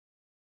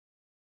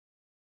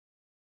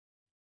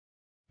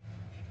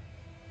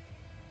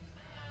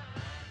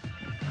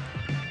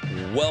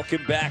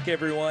Welcome back,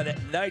 everyone, at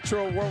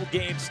Nitro World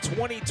Games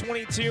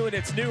 2022 in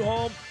its new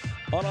home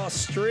on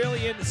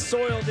Australian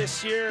soil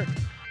this year,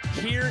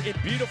 here in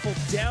beautiful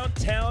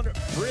downtown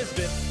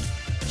Brisbane,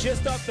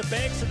 just off the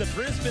banks of the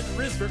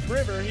Brisbane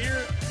River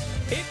here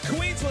in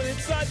Queensland,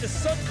 inside the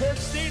Suncorp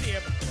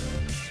Stadium.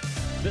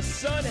 The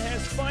sun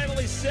has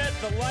finally set,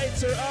 the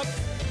lights are up.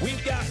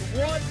 We've got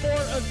one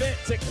more event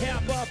to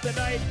cap off the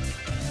night.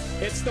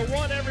 It's the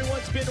one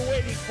everyone's been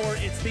waiting for.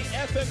 It's the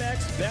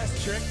FMX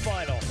Best Trick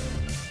Final.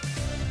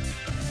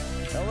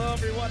 Hello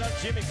everyone, I'm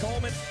Jimmy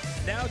Coleman,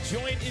 now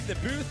joined in the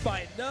booth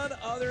by none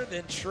other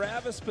than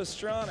Travis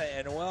Pastrana.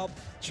 And well,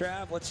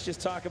 Trav, let's just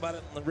talk about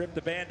it and rip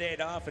the Band-Aid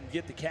off and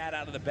get the cat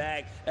out of the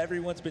bag.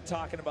 Everyone's been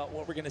talking about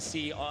what we're gonna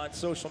see on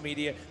social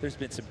media. There's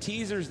been some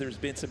teasers, there's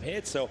been some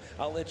hits, so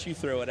I'll let you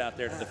throw it out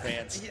there to the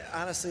fans. Yeah,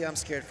 honestly, I'm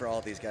scared for all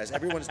of these guys.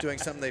 Everyone's doing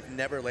something they've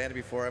never landed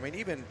before. I mean,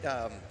 even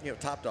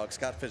top dog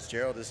Scott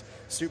Fitzgerald, his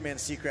Superman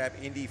C-Crab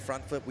Indy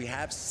front flip, we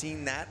have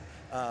seen that.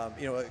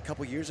 A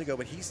couple years ago,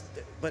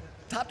 but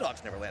Top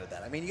Dog's never landed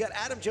that. I mean, you got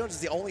Adam Jones is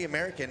the only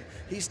American.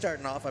 He's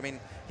starting off. I mean,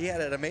 he had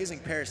an amazing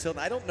Paris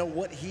Hilton. I don't know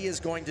what he is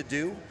going to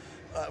do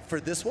for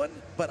this one,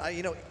 but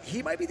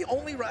he might be the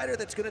only rider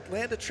that's going to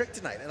land a trick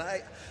tonight. And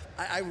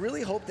I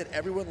really hope that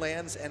everyone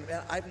lands. And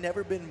I've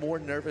never been more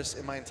nervous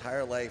in my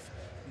entire life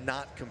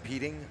not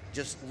competing,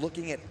 just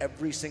looking at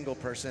every single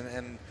person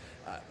and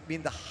I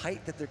mean the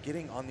height that they're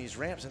getting on these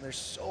ramps, and they're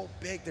so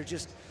big.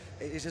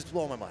 It's just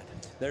blowing my mind.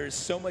 There is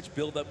so much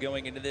buildup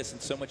going into this and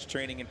so much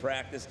training and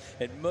practice.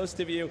 And most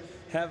of you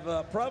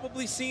have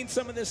probably seen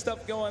some of this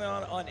stuff going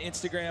on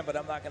Instagram, but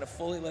I'm not going to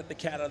fully let the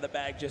cat out of the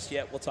bag just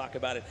yet. We'll talk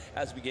about it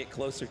as we get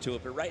closer to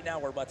it. But right now,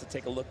 we're about to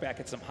take a look back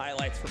at some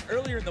highlights from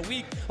earlier in the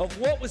week of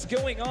what was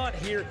going on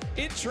here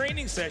in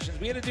training sessions.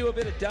 We had to do a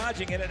bit of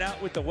dodging in and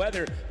out with the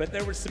weather, but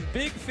there were some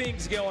big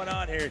things going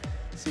on here.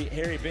 See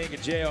Harry Bink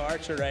and Jayo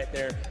Archer right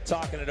there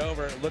talking it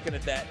over, looking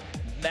at that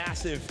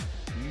massive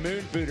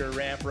moon booter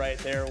ramp right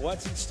there.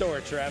 What's in store,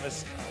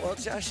 Travis? Well,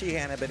 Josh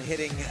Sheehan had been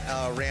hitting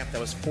a ramp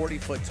that was 40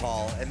 foot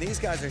tall, and these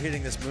guys are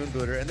hitting this moon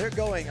booter, and they're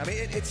going, I mean,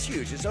 it's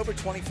huge. It's over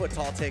 20 foot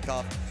tall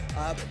takeoff,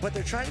 but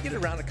they're trying to get it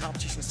around a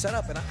competition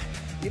setup, and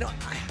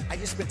I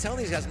just been telling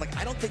these guys, I'm like,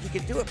 I don't think you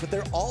can do it, but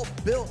they're all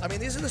built. I mean,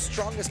 these are the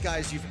strongest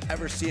guys you've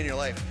ever seen in your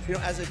life.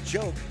 As a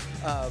joke,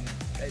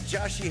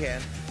 Josh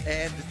Sheehan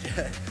and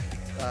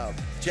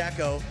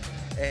Jacko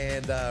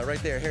and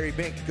right there, Harry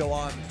Bink go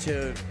on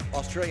to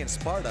Australian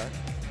Sparta,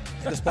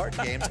 the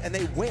Spartan Games, and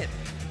they win.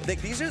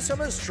 These are some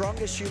of the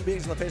strongest human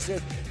beings on the face of the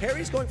earth.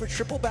 Harry's going for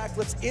triple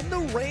backflips in the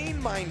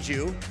rain, mind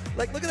you.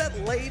 Like, look at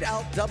that laid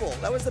out double.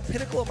 That was the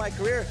pinnacle of my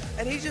career,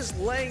 and he's just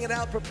laying it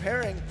out,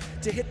 preparing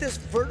to hit this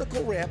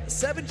vertical ramp,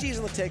 7 Gs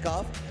on the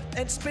takeoff,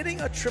 and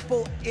spinning a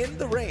triple in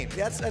the rain.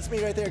 That's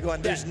me right there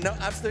going, there's no,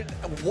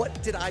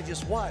 what did I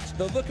just watch?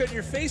 The look on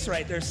your face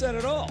right there said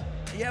it all.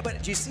 Yeah,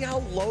 but do you see how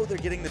low they're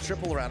getting the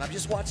triple around? I'm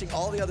just watching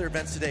all the other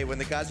events today when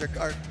the guys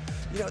are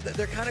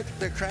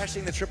they're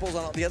crashing the triples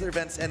on all the other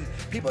events, and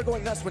people are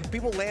going nuts when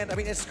people land. I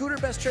mean, a Scooter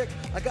Best Trick,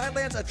 a guy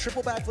lands a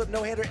triple backflip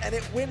no-hander and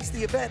it wins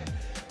the event.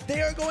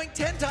 They are going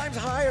 10 times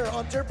higher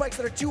on dirt bikes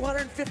that are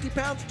 250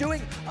 pounds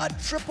doing a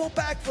triple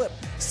backflip.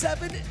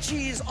 7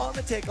 Gs on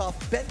the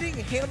takeoff, bending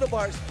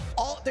handlebars.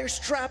 They're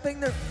strapping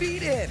their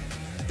feet in.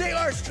 They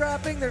are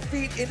strapping their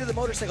feet into the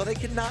motorcycle. They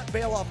cannot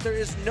bail off. There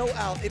is no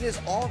out. It is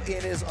all in.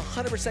 It is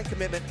 100%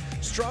 commitment.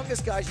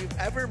 Strongest guys you've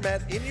ever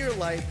met in your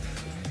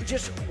life.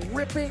 Just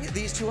ripping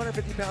these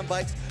 250-pound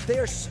bikes. They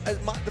are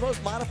the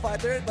most modified.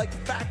 They're like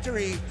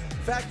factory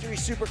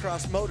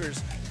supercross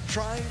motors,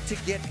 trying to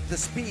get the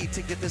speed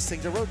to get this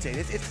thing to rotate.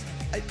 It's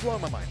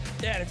blowing my mind.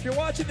 Yeah, and if you're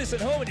watching this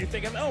at home and you're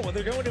thinking, oh, well,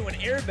 they're going to an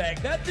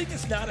airbag, that thing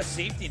is not a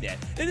safety net.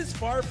 It is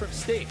far from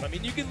safe. I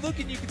mean, you can look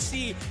and you can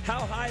see how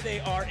high they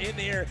are in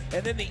the air,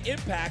 and then the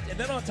impact, and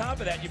then on top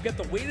of that, you've got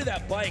the weight of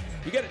that bike.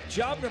 You got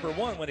job number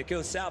one when it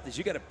goes south is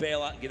you got to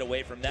bail out and get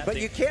away from that But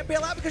thing. You can't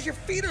bail out because your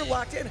feet are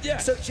locked in. Yeah.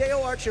 So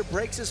Jayo Archer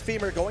breaks his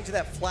femur going to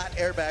that flat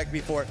airbag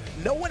before.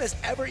 No one has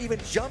ever even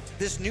jumped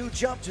this new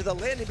jump to the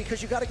landing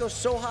because you got to go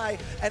so high,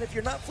 and if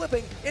you're not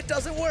flipping, it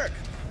doesn't work.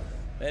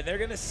 And they're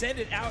going to send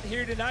it out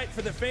here tonight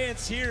for the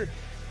fans here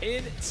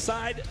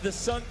inside the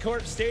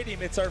Suncorp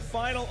Stadium. It's our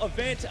final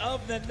event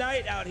of the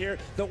night out here.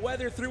 The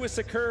weather threw us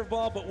a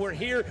curveball, but we're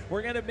here.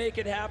 We're going to make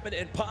it happen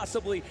and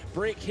possibly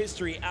break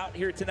history out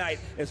here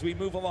tonight as we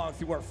move along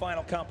through our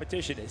final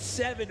competition.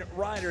 7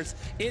 riders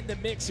in the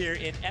mix here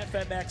in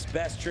FMX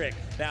Best Trick.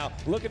 Now,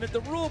 looking at the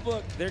rule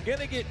book, they're going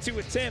to get 2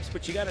 attempts,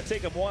 but you got to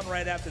take them one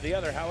right after the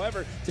other.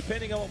 However,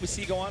 depending on what we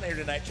see go on here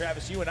tonight,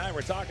 Travis, you and I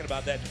were talking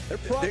about that. They're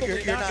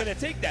probably not going to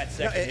take that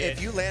second hit.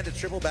 If you land a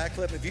triple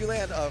backflip, if you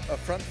land a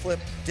front flip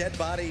dead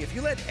body, if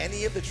you land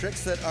any of the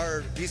tricks that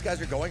these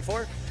guys are going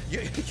for,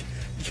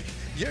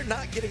 you're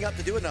not getting up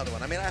to do another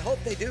one. I mean, I hope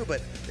they do,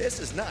 but this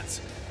is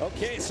nuts.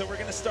 Okay, so we're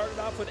going to start it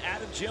off with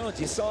Adam Jones.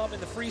 You saw him in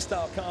the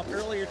freestyle comp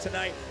earlier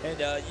tonight, and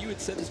you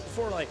had said this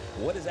before, like,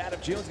 what is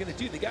Adam Jones going to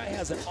do? The guy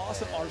has an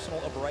awesome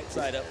arsenal of right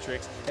side up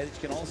tricks, and you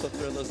can also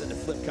throw those into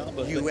flip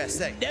combos.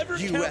 USA. Never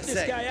count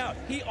this guy out.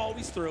 He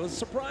always throws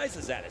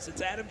surprises at us.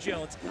 It's Adam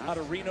Jones out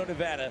of Reno,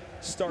 Nevada,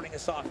 starting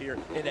us off here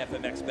in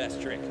FMX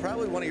Best Trick.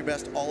 Probably one of your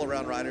best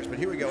all-around riders, but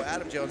here we go.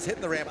 Adam Jones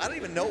hitting the ramp. I don't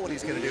even know what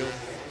he's going to do.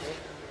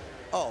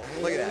 Oh,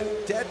 look at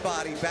that. Dead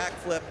body,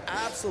 backflip,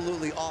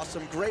 absolutely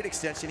awesome. Great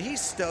extension.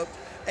 He's stoked.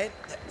 And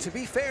to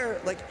be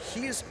fair, like,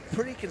 he is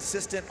pretty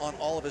consistent on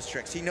all of his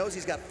tricks. He knows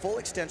he's got full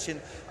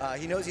extension.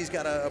 He knows he's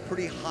got a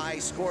pretty high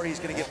score. He's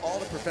going to get all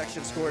the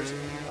perfection scores.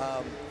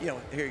 You know,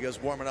 here he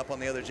goes warming up on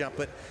the other jump.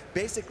 But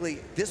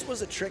basically, this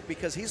was a trick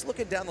because he's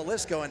looking down the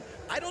list going,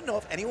 I don't know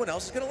if anyone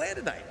else is going to land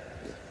tonight.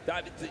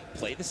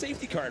 Play the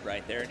safety card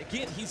right there. And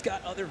again, he's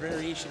got other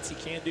variations he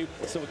can do.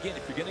 So again,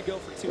 if you're going to go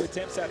for 2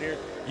 attempts out here,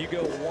 you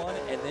go 1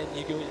 and then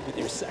you go with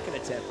your second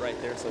attempt right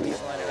there. So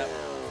he's lining up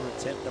for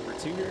attempt number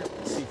 2 here.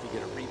 Let's see if you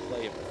get a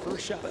replay of the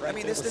first shot. But, I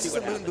mean, this is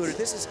a moon booter.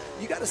 This is,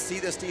 you got to see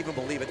this to even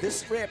believe it.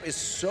 This ramp is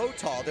so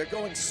tall. They're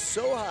going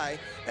so high.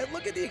 And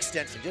look at the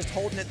extension, just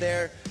holding it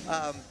there.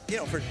 You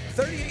know, for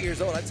 38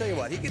 years old, I tell you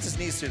what, he gets his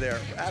knees through there.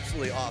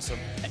 Absolutely awesome.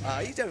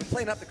 He's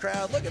playing up the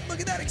crowd. Look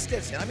at that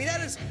extension. I mean,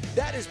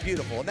 that is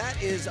beautiful. And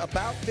that is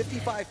about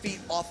 55 feet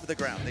off of the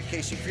ground. In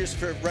case you, just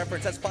for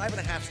reference, that's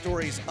 5.5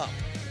 stories up.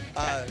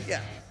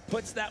 Yeah.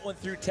 Puts that one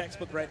through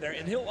textbook right there.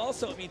 And he'll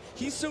also, I mean,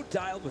 he's so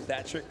dialed with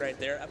that trick right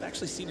there. I've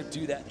actually seen him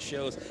do that in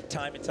shows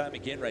time and time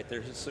again right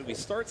there. So he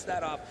starts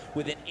that off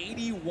with an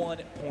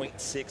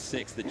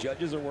 81.66. The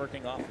judges are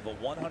working off of a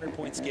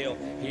 100-point scale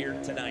here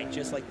tonight,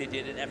 just like they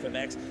did in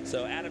FMX.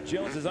 So Adam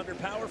Jones is under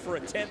power for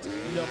attempt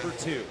number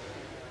 2.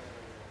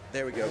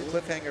 There we go,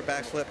 cliffhanger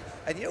backflip.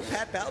 And you know,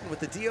 Pat Bowden with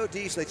the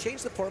DOD, so they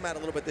changed the format a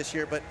little bit this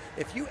year, but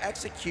if you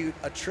execute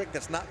a trick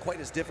that's not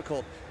quite as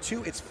difficult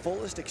to its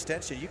fullest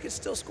extension, you can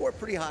still score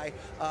pretty high.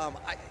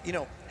 You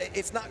know,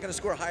 it's not gonna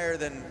score higher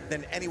than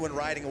anyone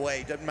riding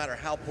away, doesn't matter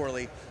how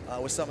poorly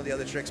with some of the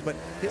other tricks, but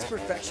his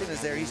perfection is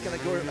there. He's gonna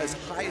go as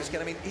high as he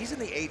can. I mean, he's in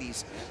the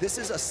 80s. This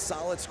is a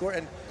solid score,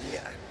 and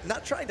yeah,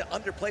 not trying to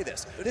underplay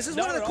this. This is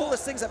one of the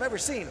coolest things I've ever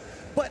seen,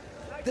 but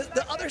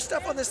the other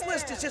stuff on this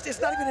list is just, it's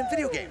not even in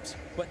video games.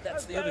 But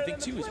that's the other thing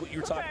too, is what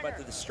you were talking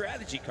about, the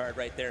strategy card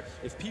right there.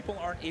 If people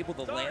aren't able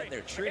to land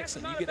their tricks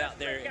and you get out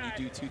there and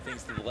you do 2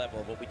 things to the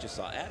level of what we just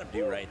saw Adam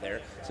do right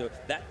there, so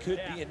that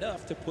could be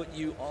enough to put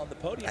you on the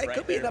podium right there. It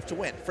could be enough to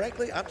win.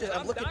 Frankly,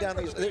 I'm looking down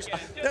these.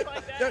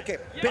 Okay,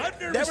 I'm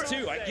nervous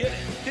too, I get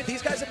it.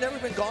 These guys have never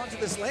been gone to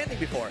this landing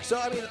before. So,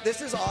 I mean,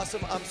 this is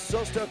awesome. I'm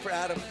so stoked for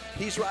Adam.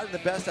 He's riding the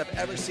best I've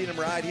ever seen him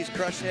ride. He's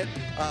crushing it.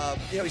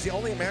 You know, he's the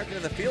only American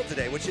in the field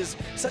today, which is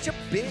such a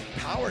big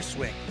power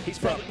swing. He's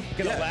probably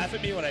going to laugh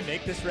at me when I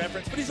make this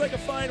reference, but he's like a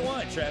fine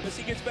wine, Travis.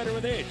 He gets better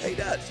with age. He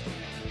does.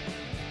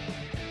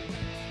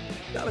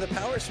 No, but the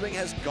power swing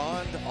has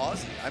gone to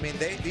Aussie. I mean,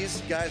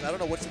 these guys, I don't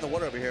know what's in the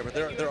water over here, but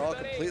they're all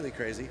completely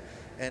crazy.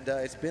 And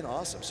it's been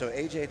awesome. So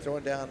AJ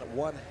throwing down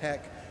one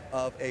heck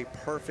of a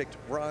perfect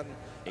run.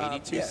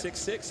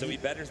 82.66, so he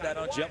betters that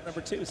on jump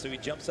number 2. So he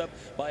jumps up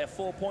by a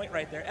full point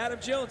right there. Adam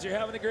Jones, you're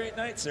having a great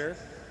night, sir.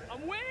 I'm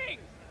winning.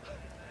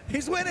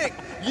 He's winning!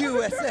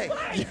 USA!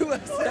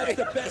 USA! That's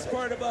the best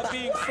part about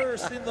being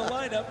first in the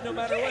lineup. No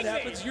matter what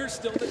happens, you're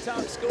still the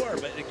top scorer.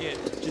 But again,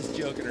 just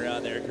joking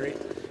around there.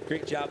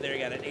 Great job there. You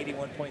got an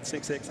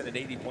 81.66 and an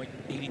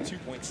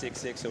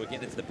 82.66. So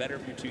again, it's the better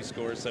of your 2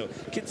 scores. So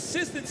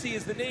consistency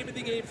is the name of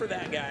the game for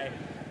that guy.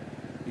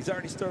 He's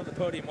already stood on the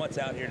podium once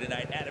out here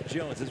tonight. Adam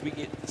Jones, as we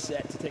get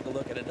set to take a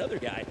look at another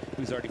guy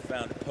who's already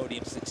found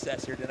podium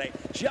success here tonight.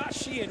 Josh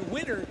Sheehan,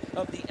 winner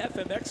of the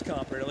FMX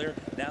comp earlier.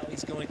 Now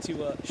he's going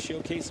to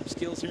showcase some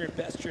skills here in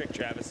Best Trick,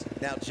 Travis.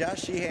 Now,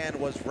 Josh Sheehan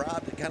was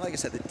robbed, kind of like I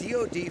said, the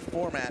DOD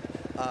format.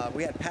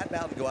 We had Pat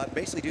Bowden go out and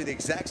basically do the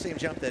exact same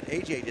jump that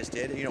AJ just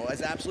did. You know, it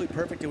was absolutely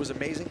perfect. It was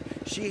amazing.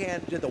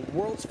 Sheehan did the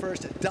world's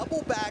first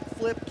double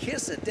backflip,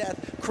 kiss of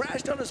death,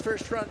 crashed on his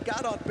first run,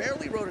 got on,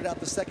 barely rode it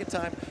out the second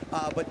time,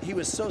 but he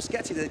was so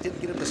sketchy that it didn't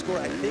get him the score.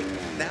 I think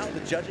now the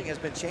judging has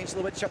been changed a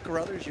little bit. Chuck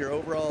Carruthers, your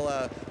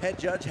overall head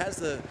judge, has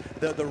the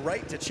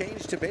right to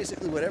change to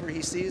basically whatever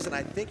he sees, and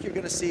I think you're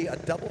going to see a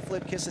double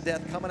flip kiss of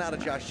death coming out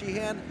of Josh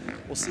Sheehan.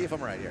 We'll see if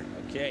I'm right here.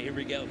 Okay, here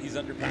we go. He's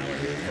under power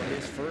here for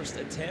his first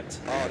attempt.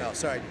 Oh, no,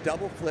 sorry.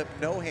 Double flip,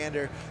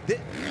 no-hander.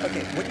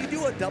 Okay, when you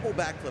do a double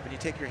backflip and you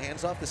take your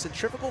hands off, the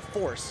centrifugal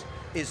force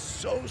is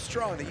so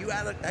strong that you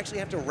actually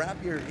have to wrap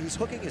your, he's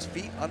hooking his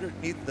feet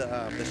underneath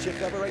the shift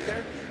cover right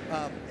there.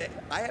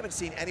 I haven't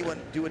seen anyone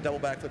do a double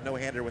backflip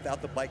no-hander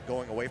without the bike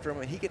going away from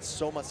him, and he gets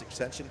so much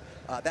extension.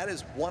 That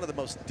is one of the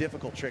most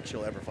difficult tricks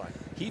you'll ever find.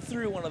 He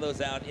threw one of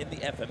those out in the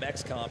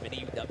FMX comp, and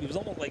he was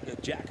almost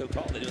like Jacko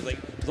called it. It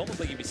was almost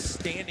like he was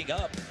standing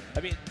up. I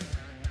mean,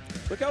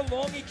 Look how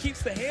long he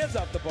keeps the hands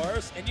off the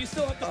bars, and you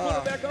still have to put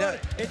them back on it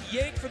and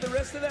yank for the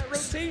rest of that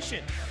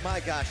rotation.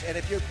 My gosh, and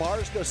if your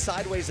bars go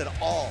sideways at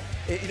all,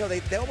 you know,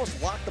 they almost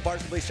lock the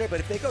bars completely straight, but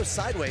if they go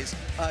sideways,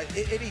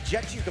 it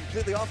ejects you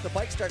completely off. The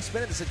bike starts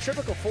spinning. The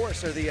centrifugal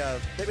force, or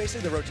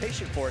basically the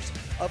rotation force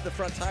of the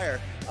front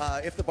tire,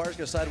 if the bars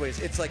go sideways,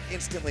 it's like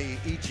instantly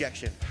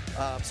ejection.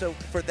 So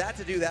for that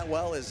to do that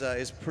well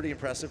is pretty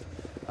impressive.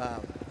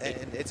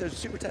 And it's a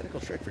super technical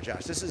trick for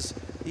Josh.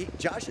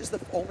 Josh is the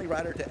only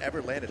rider to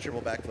ever land a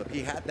triple backflip.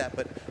 He had that,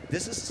 but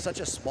this is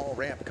such a small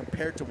ramp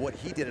compared to what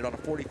he did it on a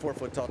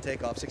 44-foot tall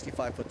takeoff,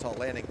 65-foot tall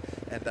landing,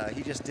 and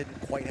he just didn't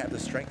quite have the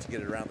strength to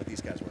get it around that these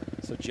guys were.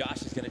 So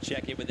Josh is going to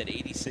check in with an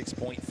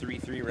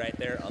 86.33 right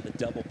there on the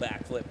double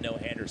backflip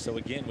no-hander. So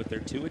again, with their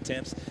 2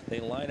 attempts,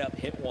 they line up,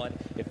 hit one.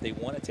 If they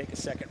want to take a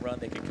second run,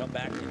 they can come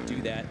back and do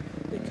that.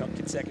 They come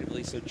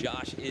consecutively, so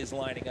Josh is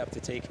lining up to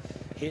take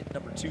hit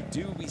number 2.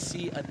 Do we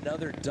see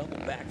another double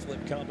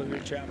backflip combo here,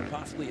 Chapman?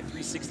 Possibly a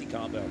 360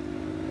 combo.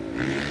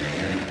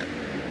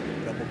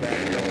 Double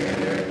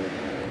backflip.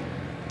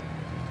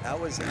 That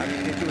was, I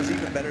mean, it was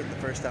even better than the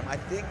first time. I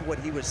think what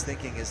he was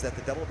thinking is that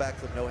the double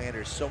backflip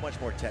no-hander is so much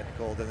more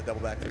technical than the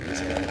double backflip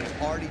discount.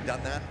 He's already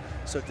done that.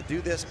 So to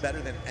do this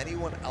better than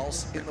anyone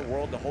else in the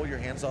world, to hold your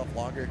hands off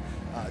longer,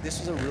 this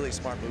was a really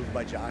smart move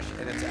by Josh,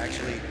 and it's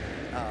actually,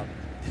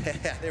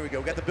 there we go.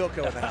 We got the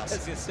Bilko in the house. I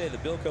was going to say, the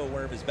Bilko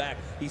worm is back.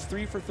 He's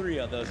 3 for 3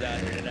 on those out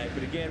here tonight.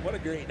 But again, what a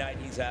great night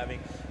he's having.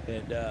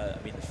 And, I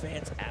mean, the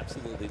fans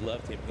absolutely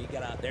loved him. He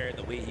got out there and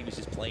the way he was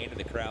just playing to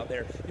the crowd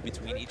there in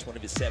between each one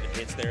of his 7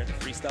 hits there in the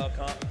freestyle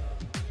comp.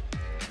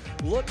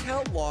 Look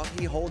how long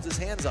he holds his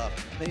hands up.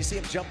 Then you see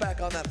him jump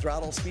back on that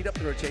throttle, speed up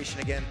the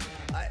rotation again.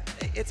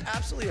 It's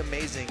absolutely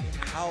amazing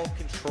how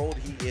controlled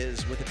he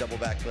is with the double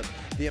backflip.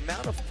 The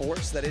amount of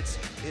force that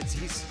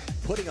he's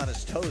putting on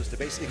his toes to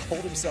basically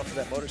hold himself to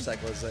that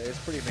motorcycle is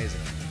pretty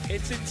amazing.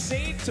 It's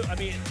insane to, I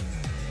mean,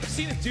 I've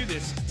seen him do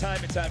this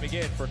time and time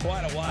again for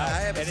quite a while. I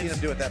haven't seen him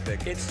do it that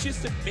big. It's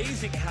just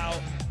amazing how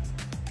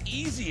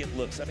easy it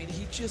looks. I mean,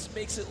 he just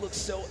makes it look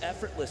so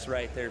effortless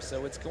right there.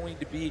 So it's going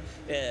to be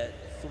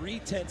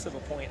 3/10 of a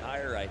point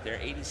higher right there,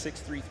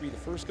 86.33 the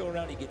first go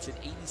around. He gets an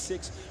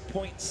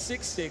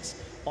 86.66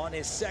 on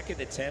his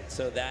second attempt.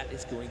 So that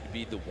is going to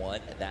be the one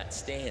that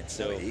stands.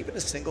 So even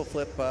a single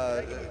flip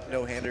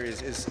no-hander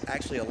is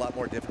actually a lot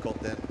more difficult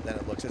than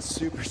it looks. It's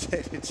super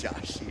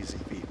Josh easy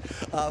feat.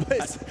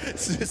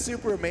 It's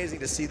super amazing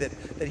to see that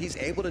he's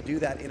able to do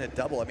that in a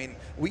double. I mean,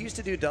 we used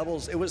to do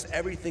doubles. It was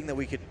everything that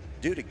we could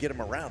do to get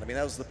him around. I mean,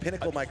 that was the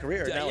pinnacle of my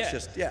career. Now it's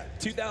just,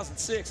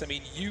 2006, I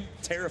mean, you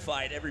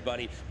terrified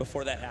everybody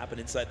before that happened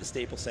inside the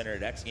Staples Center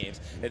at X Games.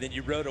 And then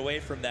you rode away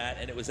from that,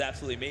 and it was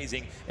absolutely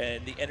amazing.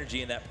 And the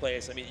energy in that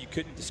place, I mean, you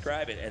couldn't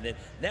describe it. And then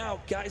now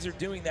guys are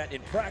doing that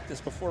in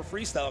practice before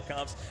freestyle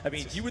comps. I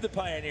mean, you were the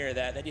pioneer of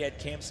that. And then you had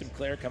Cam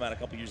Sinclair come out a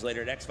couple years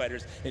later at X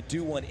Fighters and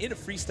do one in a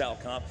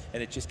freestyle comp,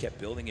 and it just kept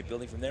building and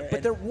building from there.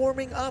 But they're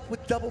warming up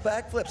with double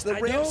backflips. The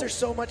ramps are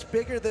so much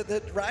bigger.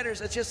 The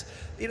riders, it's just,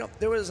 you know,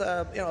 there was,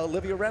 you know,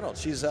 Olivia Reynolds.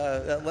 She's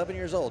 11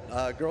 years old.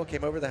 A girl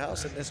came over to the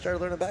house and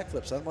started learning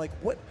backflips. I'm like,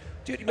 what?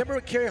 Dude, you remember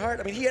with Carey Hart?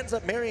 I mean, he ends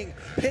up marrying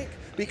Pink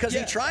because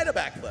he tried a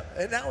backflip.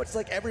 And now it's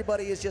like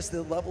everybody is just,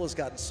 the level has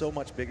gotten so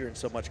much bigger and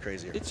so much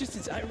crazier. It's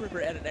just, I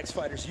remember at an X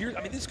Fighters year,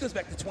 I mean, this goes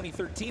back to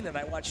 2013, and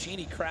I watched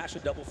Sheehan crash a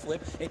double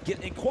flip and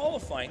get in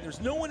qualifying.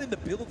 There's no one in the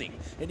building,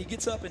 and he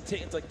gets up and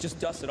it's like just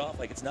dust it off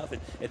like it's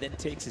nothing, and then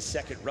takes his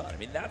second run. I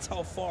mean, that's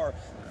how far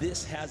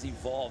this has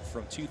evolved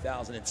from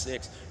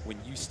 2006 when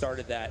you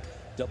started that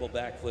double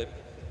backflip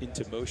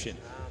into motion.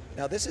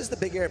 Now, this is the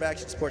big air of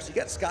action sports. You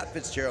got Scott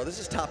Fitzgerald. This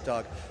is Top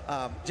Dog.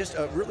 Just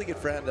a really good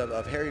friend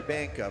of Harry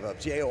Bink, of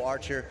Jayo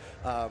Archer.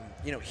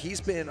 You know, he's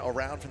been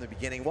around from the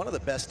beginning. One of the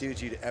best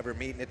dudes you'd ever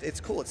meet. And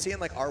it's cool. It's seeing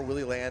like our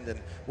Willie Land and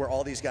where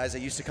all these guys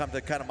that used to come to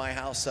kind of my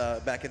house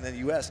back in the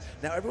U.S.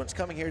 Now everyone's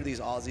coming here to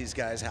these Aussies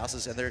guys'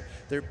 houses, and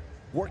they're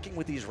working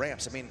with these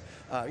ramps. I mean,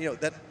 you know,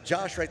 that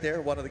Josh right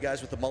there, one of the guys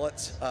with the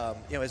mullets,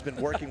 you know, has been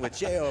working with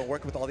Jayo and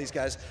working with all these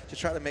guys to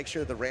try to make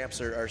sure the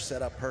ramps are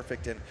set up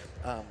perfect. And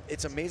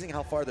it's amazing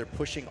how far they're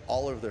pushing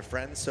all of their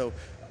friends. So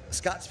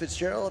Scott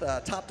Fitzgerald,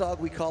 Top Dog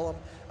we call him,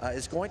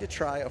 is going to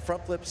try a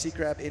front flip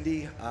C-Grab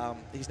Indy.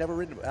 He's never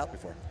ridden out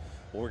before.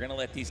 Well, we're going to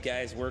let these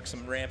guys work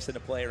some ramps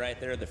into play right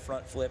there. The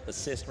front flip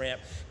assist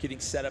ramp getting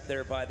set up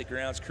there by the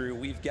grounds crew.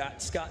 We've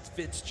got Scott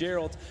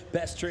Fitzgerald's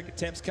best trick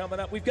attempts coming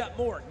up. We've got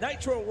more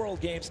Nitro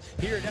World Games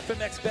here at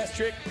FMX Best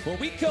Trick when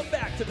we come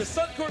back to the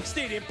Suncorp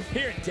Stadium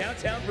here in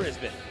downtown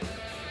Brisbane.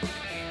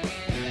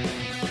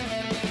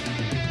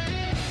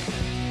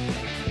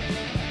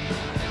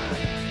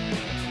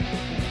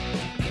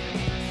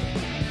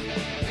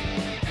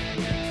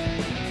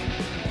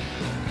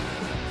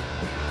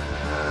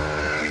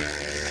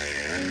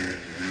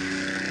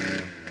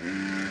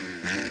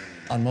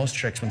 On most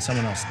tricks, when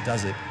someone else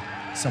does it,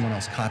 someone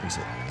else copies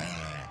it.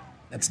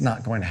 That's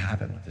not going to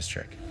happen with this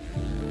trick.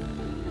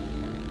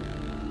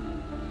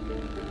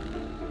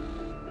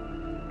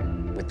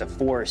 With the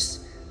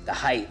force, the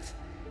height,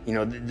 you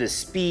know, the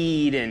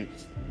speed and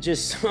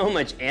just so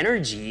much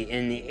energy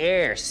in the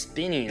air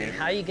spinning, and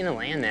how are you gonna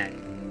land that?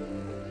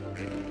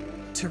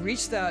 To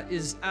reach that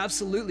is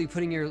absolutely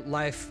putting your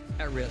life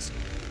at risk.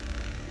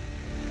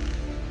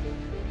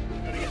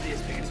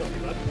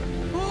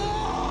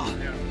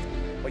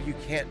 But you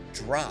can't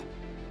drop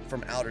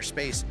from outer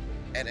space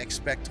and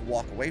expect to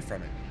walk away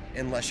from it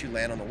unless you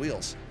land on the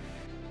wheels.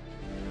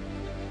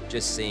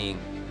 Just seeing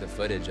the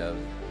footage of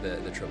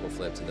the triple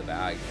flip to the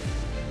bag,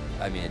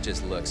 I mean, it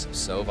just looks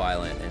so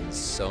violent and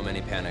so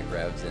many panic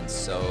revs and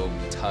so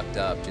tucked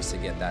up just to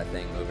get that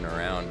thing moving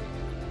around.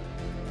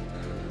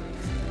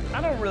 I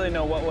don't really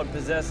know what would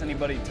possess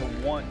anybody to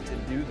want to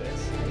do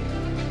this.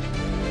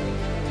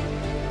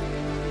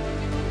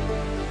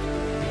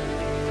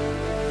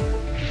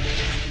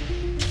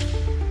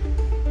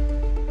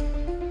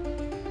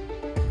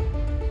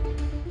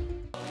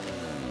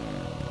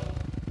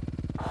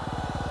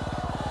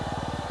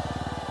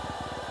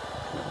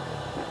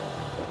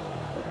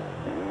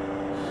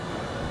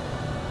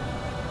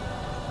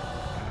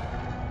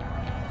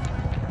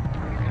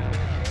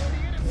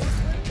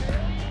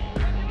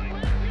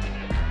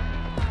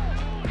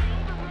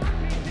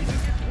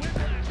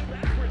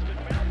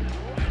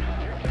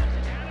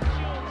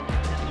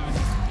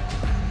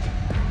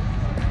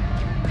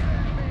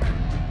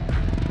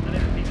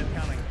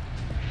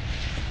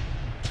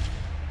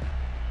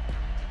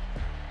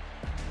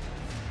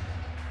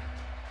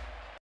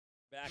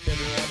 Back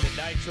everyone to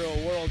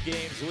Nitro World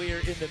Games. We are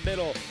in the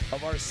middle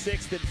of our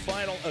 6th and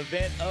final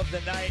event of the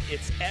night.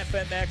 It's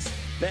FMX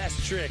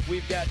Best Trick.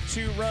 We've got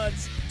 2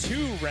 rounds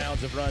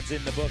of runs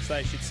in the books,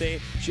 I should say.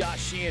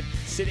 Josh Sheehan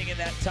sitting in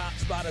that top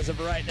spot as of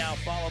right now,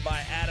 followed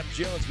by Adam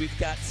Jones. We've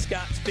got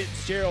Scott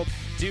Fitzgerald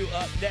due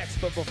up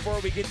next, but before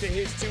we get to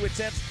his 2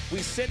 attempts, we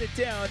send it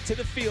down to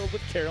the field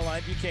with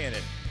Caroline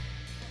Buchanan.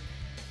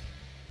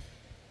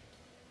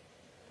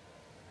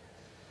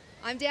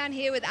 I'm down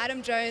here with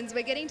Adam Jones.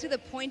 We're getting to the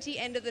pointy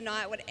end of the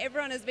night, what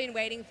everyone has been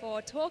waiting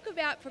for. Talk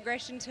about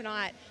progression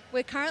tonight.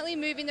 We're currently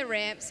moving the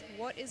ramps.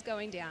 What is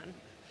going down?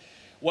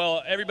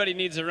 Well, everybody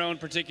needs their own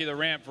particular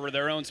ramp for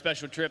their own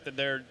special trick that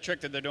they're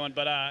doing.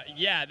 But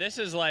yeah, this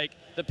is like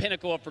the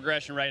pinnacle of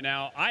progression right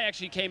now. I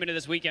actually came into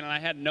this weekend and I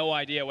had no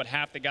idea what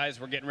half the guys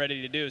were getting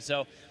ready to do.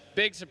 So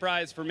big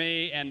surprise for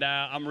me, and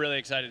I'm really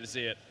excited to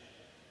see it.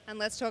 And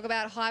let's talk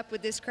about hype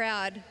with this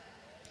crowd.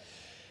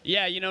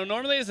 Yeah, you know,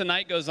 normally as the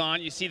night goes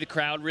on, you see the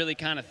crowd really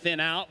kind of thin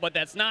out, but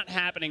that's not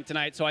happening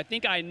tonight. So I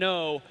think I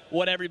know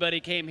what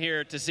everybody came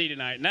here to see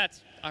tonight. And that's,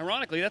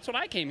 ironically, that's what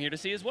I came here to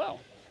see as well.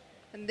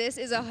 And this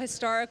is a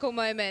historical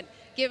moment.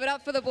 Give it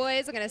up for the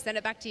boys. I'm going to send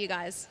it back to you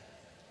guys.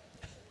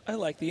 I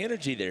like the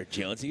energy there,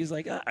 Jones. He's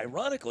like,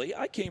 ironically,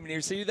 I came in here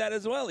to see that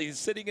as well. He's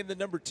sitting in the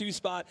number 2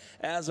 spot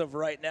as of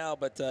right now,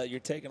 but you're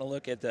taking a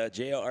look at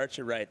Jayo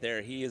Archer right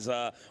there. He is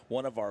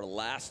one of our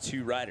last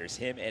 2 riders.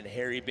 Him and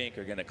Harry Bink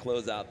are going to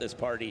close out this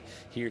party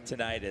here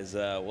tonight. As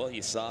well,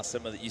 you saw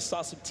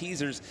some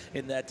teasers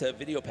in that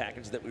video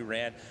package that we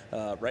ran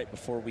right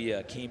before we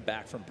came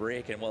back from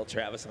break. And while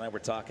Travis and I were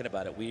talking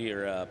about it, we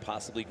are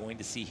possibly going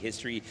to see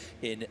history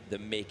in the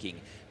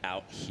making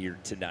out here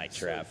tonight,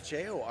 Trav. So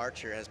Jayo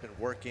Archer has been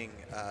working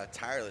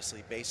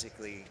tirelessly,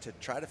 basically, to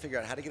try to figure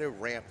out how to get a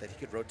ramp that he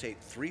could rotate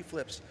 3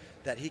 flips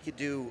that he could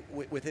do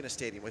within a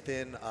stadium,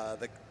 within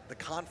the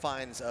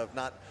confines of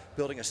not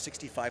building a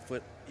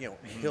 65-foot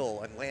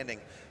hill and landing.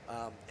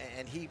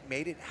 And he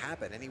made it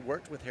happen, and he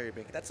worked with Harry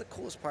Bink. That's the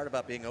coolest part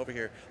about being over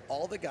here.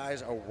 All the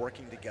guys are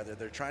working together.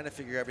 They're trying to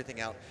figure everything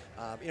out.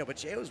 But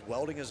Jayo's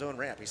welding his own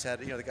ramp. He's had,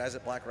 the guys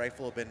at Black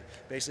Rifle have been,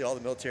 basically all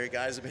the military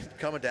guys have been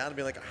coming down and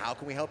being like, how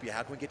can we help you?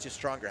 How can we get you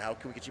stronger? How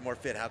can we get you more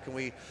fit? How can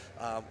we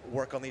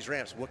work on these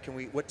ramps?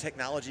 What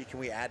technology can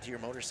we add to your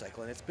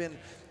motorcycle? And it's been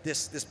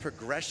this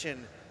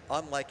progression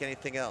unlike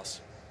anything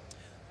else.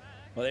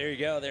 Well, there you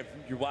go.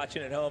 You're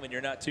watching at home and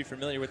you're not too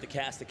familiar with the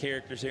cast of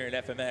characters here in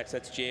FMX.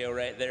 That's Jayo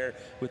right there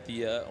with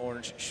the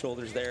orange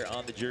shoulders there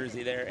on the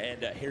jersey there,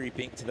 and Harry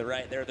Bink to the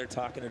right there. They're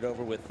talking it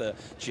over with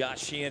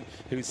Josh Sheehan,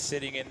 who's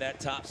sitting in that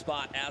top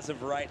spot as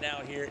of right now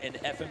here in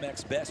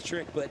FMX Best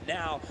Trick. But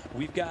now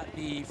we've got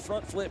the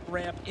front flip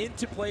ramp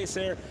into place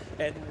there,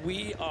 and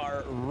we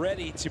are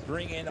ready to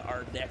bring in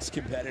our next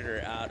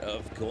competitor out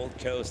of Gold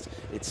Coast.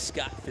 It's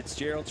Scott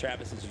Fitzgerald.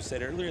 Travis, as you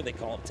said earlier, they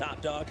call him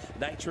Top Dog,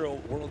 Nitro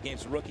World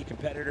Games rookie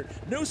competitor.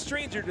 No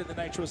stranger to the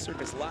Nitro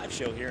Circus live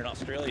show here in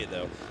Australia,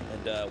 though,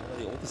 and one of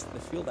the oldest in the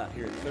field out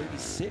here at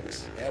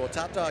 36. Yeah, well,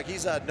 Top Dog,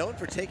 he's known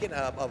for taking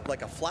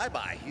like a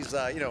flyby. He's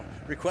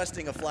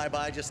requesting a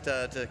flyby just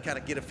to kind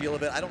of get a feel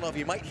of it. I don't know if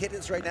he might hit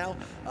this right now.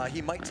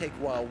 He might take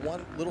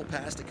one little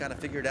pass to kind of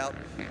figure it out.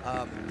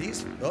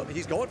 He's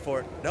going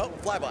for it. No,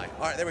 flyby.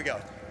 All right, there we go.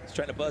 He's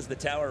trying to buzz the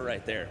tower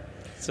right there.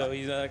 So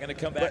he's going to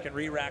come back and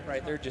re-rack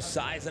right there, just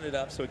sizing it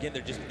up. So again,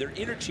 they're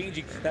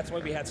interchanging. That's why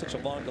we had such a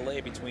long delay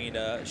between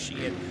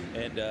Sheehan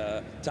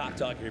and Top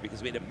Dog here,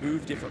 because we had to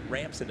move different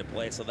ramps into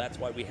place. So that's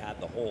why we had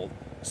the hold.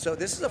 So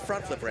this is a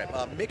front flip ramp.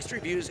 Mixed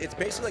reviews. It's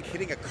basically like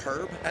hitting a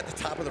curb at the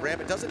top of the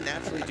ramp. It doesn't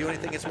naturally do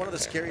anything. It's one of the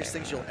scariest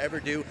things you'll ever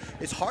do.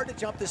 It's hard to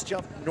jump this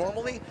jump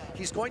normally.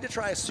 He's going to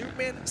try a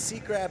Superman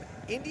seat grab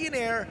Indian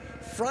air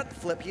front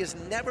flip. He has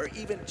never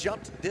even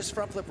jumped this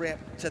front flip ramp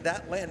to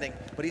that landing,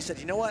 but he said,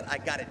 you know what, I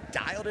got it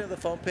dialed into the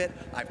foam pit.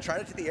 I've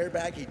tried it to the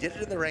airbag. He did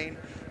it in the rain.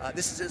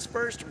 This is his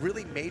first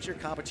really major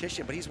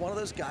competition, but he's one of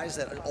those guys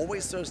that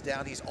always throws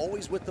down. He's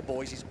always with the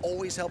boys. He's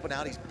always helping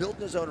out. He's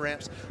building his own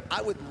ramps.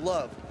 I would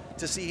love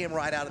to see him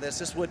ride out of this.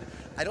 This would,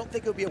 I don't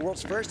think it would be a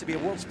world's first. It'd be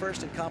a world's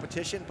first in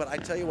competition, but I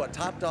tell you what,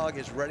 Top Dog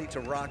is ready to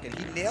rock, and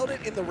he nailed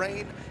it in the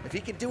rain. If he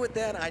can do it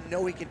then, I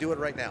know he can do it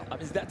right now. I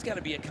mean, that's got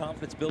to be a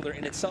confidence builder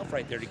in itself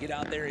right there, to get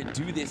out there and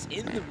do this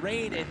in the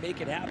rain and make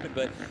it happen.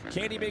 But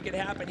can he make it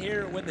happen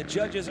here when the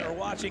judges are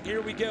watching?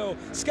 Here we go.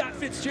 Scott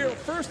Fitzgerald,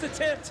 first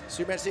attempt.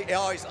 Superman C.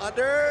 Oh, he's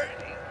under.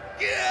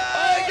 Yeah,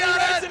 oh, he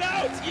got it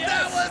out. Yes.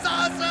 That was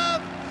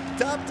awesome.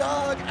 Top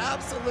Dog,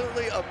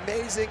 absolutely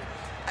amazing.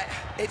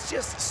 It's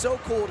just so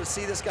cool to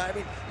see this guy. I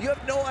mean, you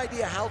have no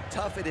idea how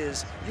tough it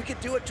is. You can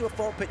do it to a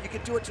foam pit, you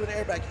can do it to an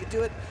airbag, you can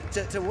do it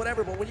to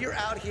whatever, but when you're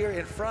out here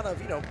in front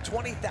of,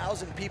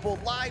 20,000 people,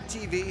 live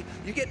TV,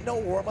 you get no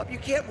warm-up. You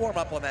can't warm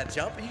up on that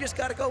jump. You just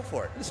got to go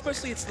for it.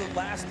 Especially it's the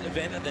last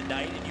event of the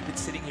night, and you've been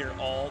sitting here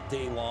all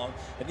day long,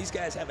 and these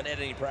guys haven't had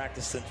any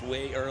practice since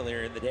way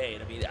earlier in the day.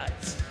 And I mean,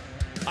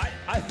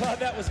 I thought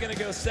that was going to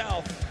go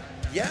south.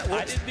 Yeah, well,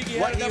 I didn't think he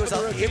had enough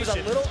of the he was a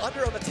little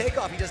under on the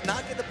takeoff. He does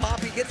not get the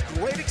pop. He gets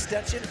great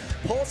extension,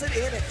 pulls it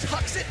in, and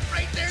tucks it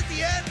right there at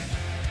the end.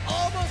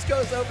 Almost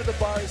goes over the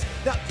bars.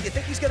 Now, do you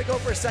think he's going to go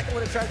for a second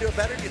one and try to do it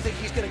better? Do you think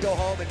he's going to go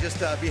home and just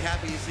be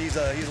happy he's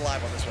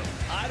alive on this one?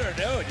 I don't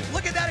know. Just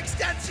look at that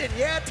extension.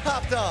 Yeah,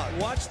 Top Dog.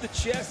 Watch the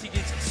chest. He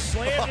gets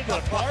slammed into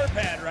the bar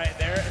pad right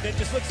there, and then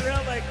just looks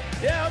around like,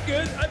 yeah, I'm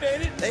good. I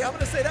made it. Hey, I'm going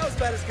to say that was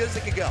about as good as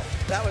it could go.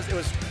 It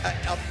was an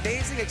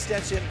amazing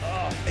extension.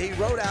 Oh, he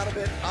rode out of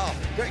it. Oh,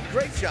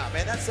 great job,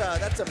 man.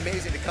 That's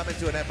amazing to come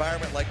into an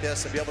environment like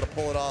this and be able to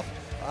pull it off.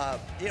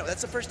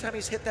 That's the first time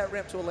he's hit that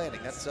ramp to a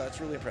landing.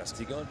 That's really impressive. Is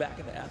he going back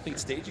into athlete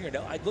staging or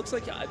no? It looks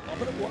like I'm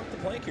going to walk the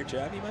plank here,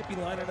 Chad. He might be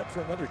lining up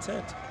for another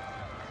attempt.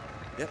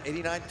 Yep,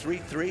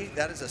 89.33.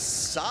 That is a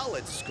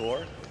solid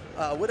score.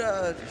 What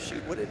did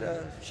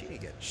Sheehan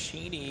get?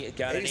 Sheehan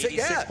got an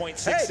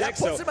 86.66. Yeah. Hey, that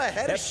puts him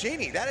ahead of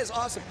Sheehan. That is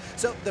awesome.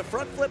 So the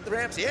front flip, the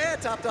ramps, yeah,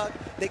 Top Dog.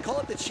 They call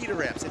it the cheetah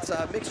ramps. It's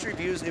mixed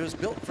reviews. It was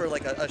built for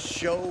like a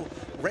show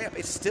ramp.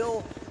 It's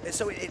still,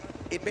 so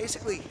it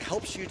basically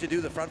helps you to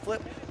do the front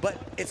flip, but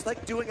it's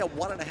like doing a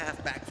 1.5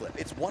 backflip.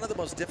 It's one of the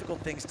most difficult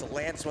things to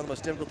land. It's one of the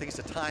most difficult things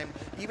to time,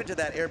 even to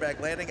that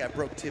airbag landing. I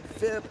broke tip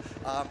fib.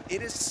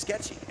 It is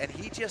sketchy, and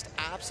he just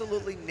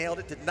absolutely nailed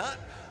it. Did not,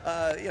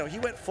 he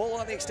went full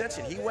on the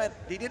extension.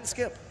 He didn't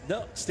skip.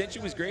 No,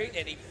 extension was great,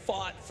 and he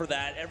fought for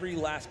that, every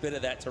last bit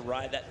of that, to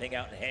ride that thing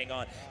out and hang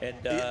on. And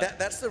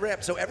that's the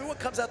ramp. So everyone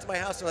comes out to my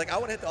house and they're like, I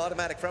want to hit the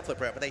automatic front flip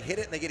ramp, and they hit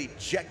it and they get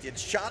ejected,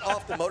 shot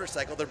off the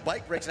motorcycle. Their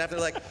bike breaks, and after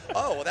they're like,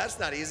 oh, well, that's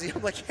not easy.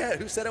 I'm like, yeah,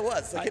 who said it was?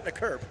 It's like hitting a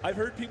curb. I've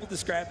heard people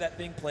describe that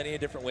thing plenty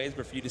of different ways,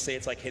 but for you to say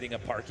it's like hitting a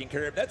parking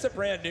curb, that's a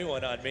brand new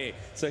one on me.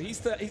 So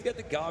he's got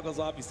the goggles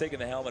off, he's taking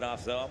the helmet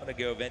off, so I'm going to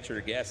go venture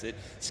to guess it.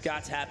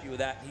 Scott's happy with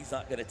that. He's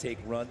not going to take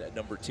run at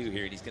number 2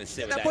 here, and he's going to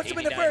sit with that. That puts him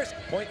in the first.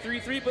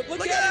 0.33, but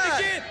look at it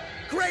again.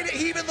 Great.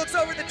 He even looks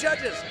over at the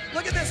judges.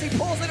 Look at this. He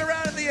pulls it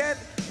around in the end.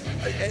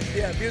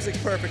 Yeah, music's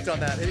perfect on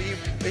that.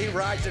 He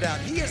rides it out.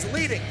 He is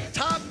leading.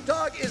 Top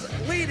Dog is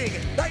leading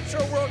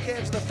Nitro World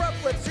Games. The front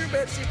flip,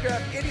 Superman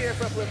C-Crab, Indian air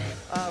front flip.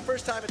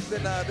 First time it's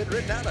been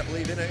written out, I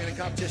believe, in a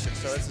competition.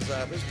 So this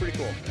is pretty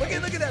cool. Look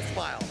at that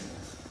smile.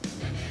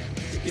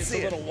 Gets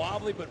a little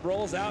wobbly, but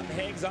rolls out and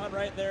hangs on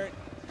right there,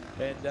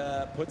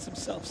 and puts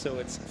himself. So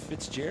it's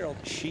Fitzgerald,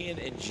 Sheehan,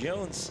 and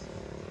Jones.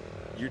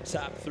 Your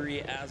top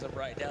 3 as of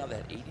right now,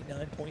 that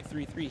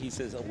 89.33. He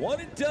says, one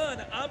and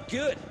done, I'm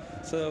good.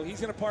 So he's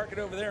going to park it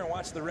over there and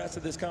watch the rest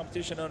of this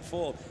competition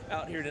unfold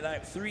out here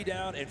tonight. 3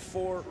 down and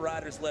 4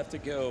 riders left to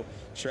go.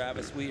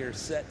 Travis, we are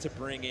set to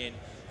bring in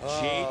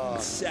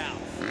Jaden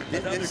South,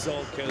 another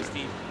Gold Coast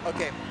team.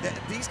 Okay,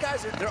 these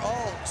guys, they're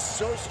all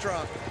so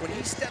strong. When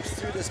he steps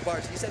through this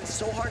bars, he said it's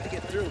so hard to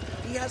get through.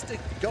 He has to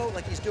go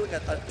like he's doing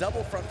a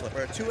double front flip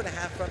or a 2.5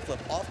 front flip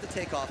off the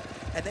takeoff,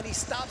 and then he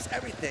stops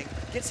everything,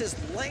 gets his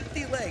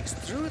lengthy legs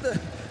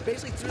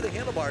basically through the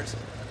handlebars.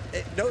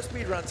 No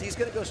speed runs. He's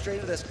going to go straight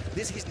into this.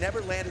 He's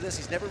never landed this.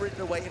 He's never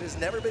ridden away. It has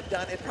never been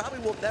done. It probably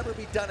will never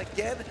be done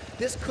again.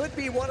 This could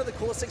be one of the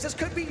coolest things. This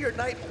could be your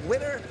night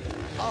winner.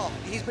 Oh,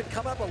 he's been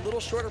coming up a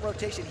little short of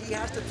rotation. He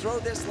has to throw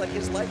this like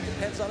his life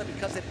depends on it,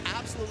 because it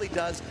absolutely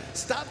does.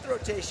 Stop the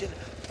rotation,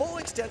 full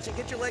extension,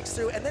 get your legs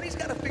through, and then he's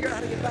got to figure out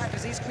how to get back,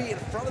 because he's going to be in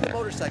front of the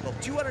motorcycle,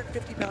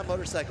 250-pound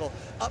motorcycle,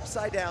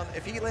 upside down.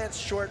 If he lands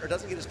short or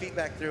doesn't get his feet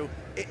back through,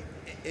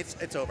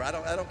 it's over. I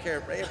don't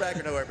care, airbag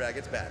or no airbag,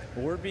 it's bad.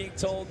 We're being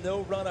told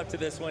no run up to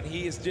this one.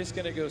 He is just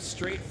going to go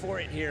straight for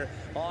it here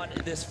on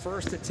this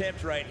first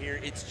attempt right here.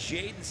 It's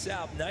Jaden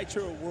South,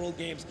 Nitro World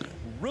Games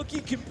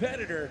rookie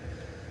competitor.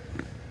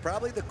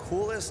 Probably the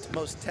coolest,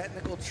 most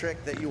technical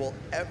trick that you will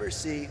ever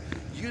see,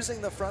 using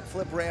the front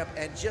flip ramp,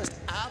 and just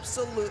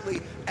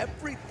absolutely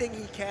everything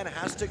he can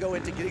has to go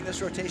into getting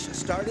this rotation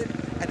started,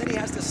 and then he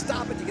has to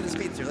stop it to get his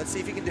feet through. Let's see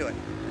if he can do it.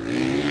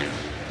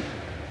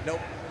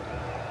 Nope.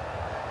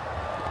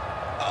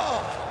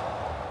 Oh!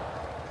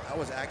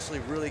 was actually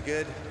really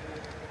good.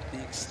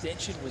 The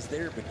extension was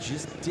there, but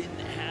just didn't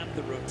have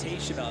the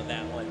rotation on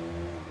that one.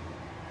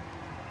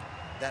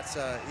 That's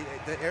the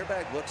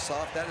airbag looks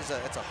soft. It's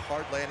a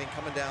hard landing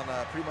coming down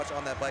pretty much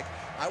on that bike.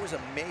 I was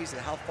amazed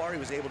at how far he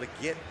was able to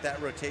get that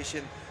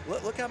rotation.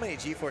 Look how many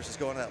G-forces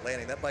go into that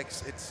landing. That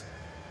bike's it's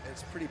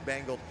pretty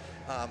bangled.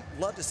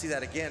 Love to see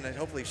that again, and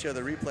hopefully show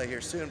the replay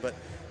here soon. But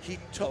he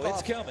took off.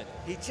 It's coming.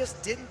 He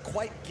just didn't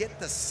quite get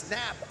the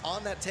snap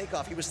on that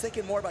takeoff. He was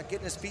thinking more about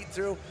getting his feet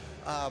through.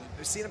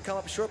 We've seen him come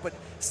up short, but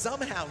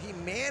somehow he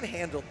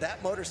manhandled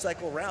that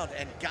motorcycle around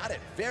and got it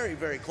very,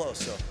 very close.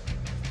 So.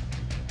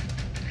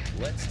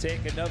 Let's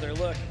take another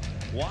look.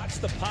 Watch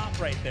the pop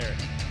right there.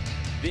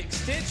 The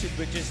extension,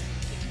 but just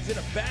he's in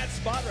a bad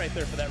spot right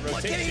there for that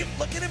rotation.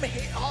 Look at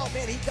him. Oh,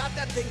 man, he got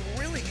that thing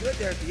really good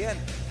there at the end.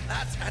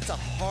 That's a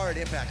hard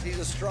impact. He's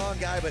a strong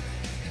guy, but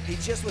he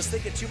just was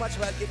thinking too much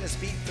about getting his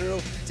feet through.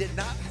 Did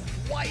not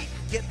quite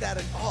get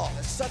that. Oh,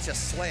 that's such a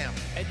slam.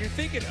 And you're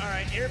thinking, all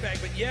right, airbag,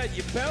 but yeah,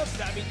 you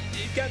bounced. I mean,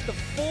 you got the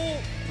full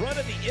brunt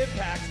of the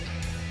impact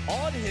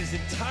on his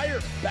entire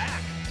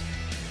back.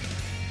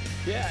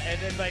 Yeah, and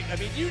then, like, I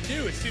mean, you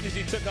knew as soon as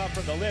he took off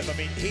from the limb. I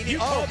mean, you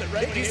called it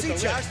right when he hit the limb. You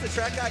see Josh, the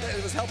track guy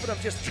that was helping him,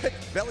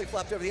 just belly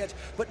flopped over the edge.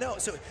 But no,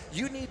 so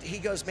he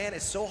goes, man,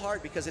 it's so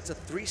hard because it's a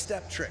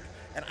 3-step trick.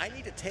 And I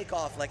need to take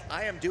off like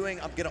I am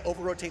doing. I'm going to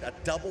over-rotate a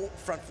double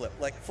front flip,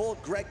 like full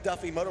Greg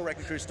Duffy Moto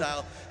Wrecking Crew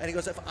style. And he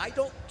goes, if I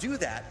don't do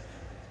that,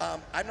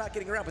 I'm not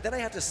getting around. But then I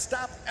have to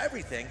stop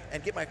everything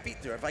and get my feet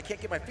through. If I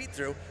can't get my feet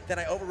through, then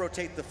I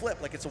over-rotate the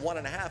flip like it's a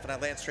 1.5 and I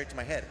land straight to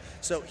my head.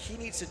 So he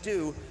needs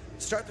to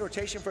start the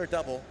rotation for a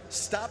double,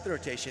 stop the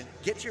rotation,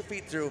 get your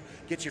feet through,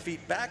 get your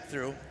feet back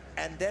through,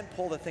 and then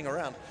pull the thing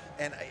around.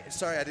 And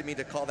sorry, I didn't mean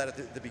to call that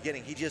at the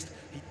beginning. He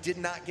did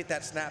not get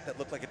that snap that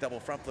looked like a double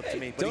front flip to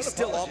me, but he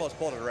still almost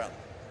pulled it around.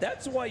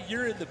 That's why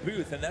you're in the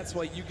booth, and that's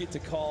why you get to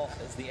call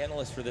as the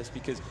analyst for this,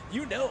 because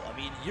you know, I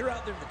mean, you're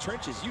out there in the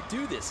trenches, you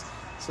do this.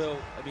 So,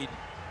 I mean,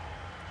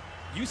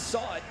 you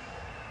saw it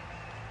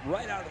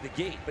right out of the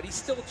gate, but he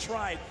still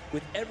tried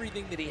with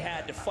everything that he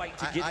had to fight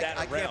to get that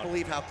around. I can't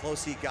believe how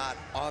close he got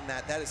on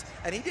that.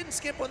 And he didn't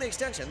skip on the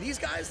extension. These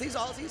guys, these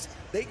Aussies,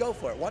 they go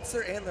for it. Once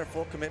they're in their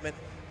full commitment.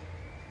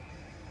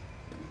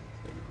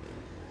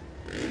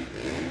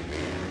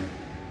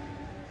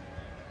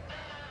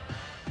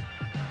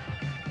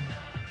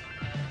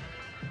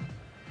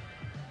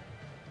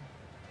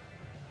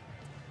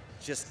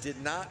 Just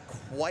did not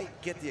quite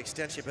get the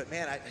extension, but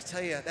man, I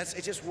tell you,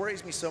 it just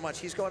worries me so much.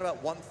 He's going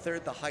about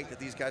 1/3 the height that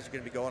these guys are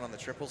going to be going on the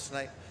triples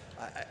tonight,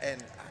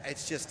 and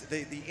it's just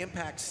the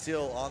impact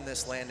still on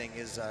this landing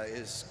is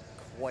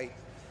quite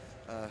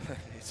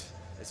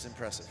it's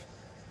impressive.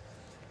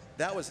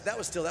 That was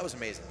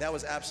amazing. That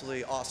was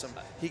absolutely awesome.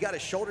 He got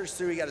his shoulders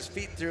through, he got his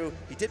feet through.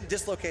 He didn't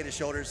dislocate his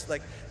shoulders.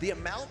 Like the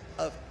amount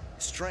of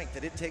strength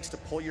that it takes to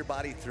pull your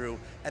body through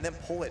and then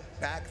pull it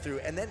back through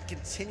and then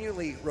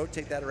continually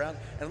rotate that around.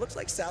 And it looks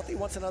like Southie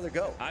wants another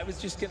go. I was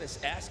just going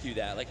to ask you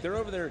that. Like, they're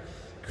over there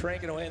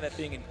cranking away on that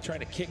thing and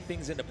trying to kick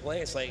things into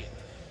place. Like,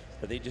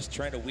 are they just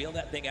trying to wheel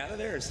that thing out of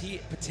there? Or is he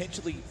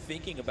potentially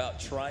thinking about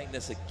trying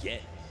this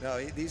again?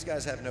 No, these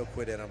guys have no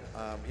quit in them.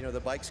 You know, the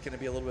bike's going to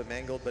be a little bit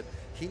mangled, but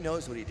he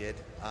knows what he did.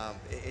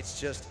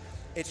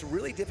 It's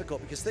really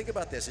difficult because think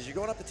about this. As you're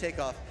going up the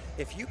takeoff,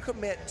 if you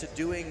commit to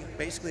doing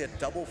basically a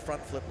double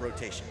front flip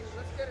rotation,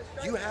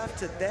 you have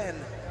to then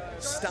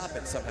stop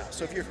it somehow.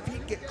 So if your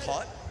feet get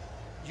caught,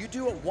 you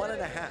do a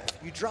 1.5.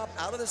 You drop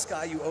out of the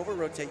sky, you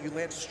over-rotate, you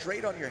land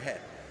straight on your head.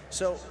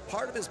 So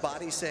part of his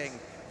body's saying,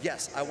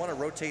 yes, I want to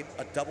rotate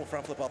a double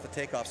front flip off the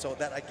takeoff so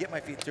that I get my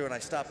feet through and I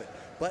stop it.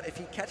 But if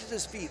he catches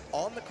his feet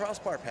on the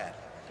crossbar pad,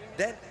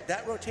 then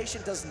that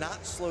rotation does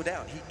not slow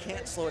down. He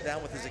can't slow it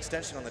down with his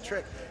extension on the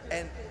trick.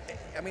 And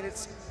I mean,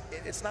 it's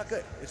not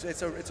good.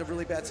 It's a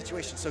really bad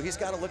situation. So he's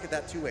got to look at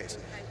that 2 ways.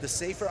 The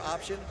safer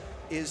option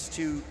is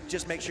to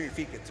just make sure your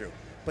feet get through.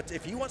 But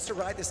if he wants to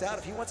ride this out,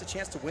 if he wants a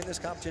chance to win this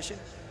competition,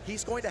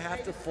 he's going to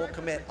have to full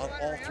commit on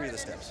all 3 of the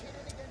steps.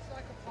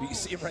 You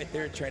see him right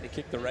there trying to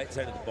kick the right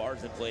side of the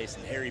bars in place,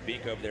 and Harry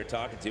Bink over there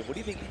talking to him. What do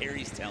you think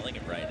Harry's telling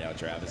him right now,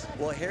 Travis?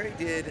 Well, Harry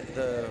did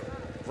the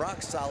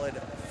rock solid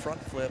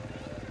front flip,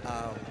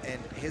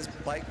 and his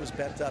bike was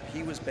bent up,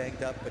 he was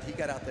banged up, but he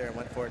got out there and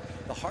went for it.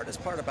 The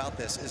hardest part about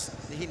this is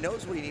he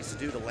knows what he needs to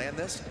do to land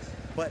this,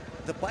 but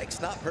the bike's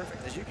not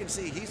perfect. As you can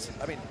see, he's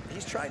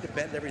trying to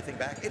bend everything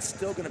back. It's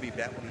still going to be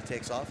bent when he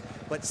takes off,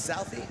 but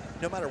Southie,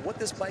 no matter what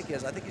this bike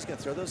is, I think he's going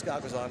to throw those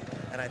goggles on,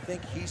 and I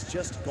think he's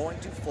just going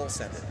to full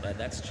send it. And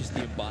that's just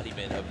the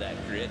embodiment of that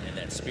grit and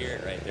that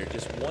spirit right there,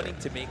 just wanting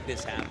to make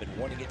this happen,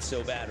 wanting it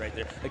so bad right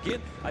there.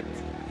 Again,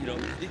 you know,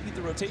 didn't get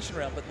the rotation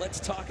around, but let's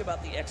talk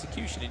about the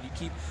execution, and you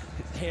keep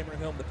hammering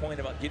home the point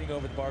about getting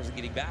over the bars and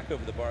getting back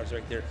over the bars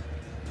right there.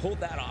 Pulled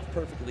that off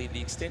perfectly.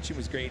 The extension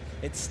was great,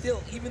 and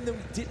still, even though he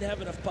didn't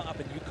have enough pop,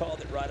 and you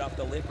called it right off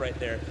the lip right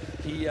there,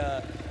 he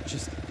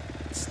just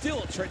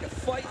still tried to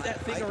fight that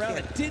thing around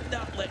and did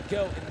not let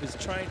go, and was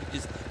trying to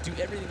just do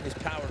everything in his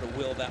power to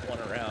wheel that one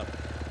around.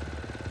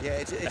 Yeah,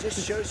 it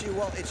just shows you,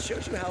 well, it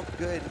shows you how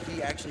good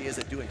he actually is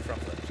at doing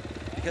front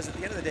flips. because at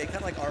the end of the day, kind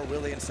of like R.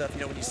 Willie and stuff,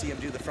 you know, when you see him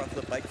do the front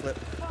flip, bike flip,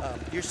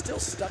 you're still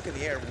stuck in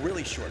the air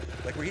really short,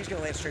 like where he's going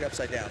to land straight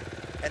upside down.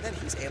 And then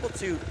he's able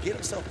to get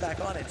himself back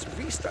on and to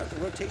restart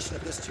the rotation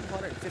of this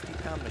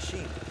 250-pound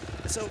machine.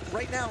 So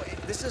right now,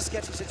 this is a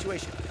sketchy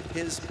situation.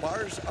 His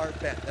bars are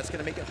bent. That's going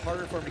to make it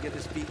harder for him to get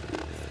his feet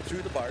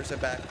through the bars and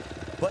back.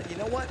 But you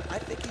know what? I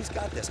think he's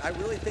got this. I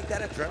really think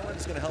that adrenaline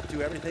is going to help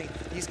do everything.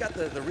 He's got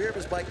the rear of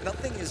his bike.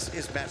 Nothing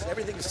is matched.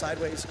 Everything is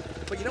sideways.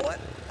 But you know what?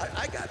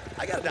 I got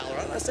 $1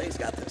 on it. I say he's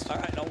got this. All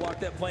right, I'll walk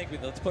that plank with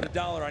you. Let's put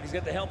 $1 on. He's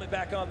got the helmet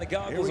back on. The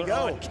goggles Here we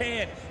are go. on.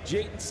 Can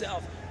Jaden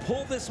South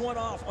pull this one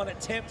off on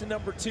attempt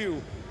number 2?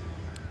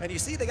 And you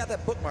see they got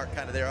that bookmark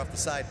kind of there off the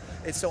side.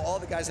 And so all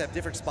the guys have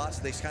different spots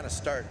that they kind of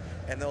start,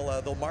 and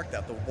they'll mark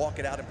that. They'll walk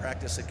it out in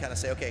practice and kind of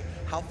say, okay,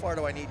 how far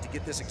do I need to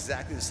get this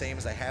exactly the same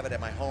as I have it at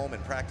my home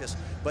in practice?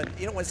 But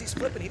you know, as he's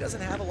flipping, he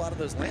doesn't have a lot of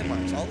those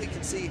landmarks. All he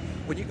can see,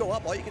 when you go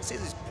up, all you can see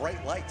is these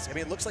bright lights. I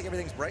mean, it looks like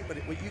everything's bright, but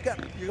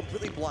you're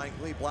completely blind,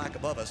 completely black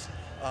above us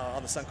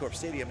on the Suncorp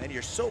Stadium, and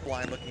you're so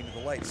blind looking into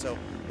the lights. So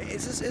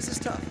this is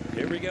tough.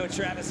 Here we go,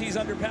 Travis. He's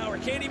under power.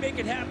 Can he make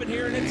it happen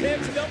here in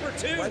attempt number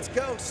 2? Let's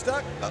go.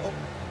 Stuck. Uh-oh.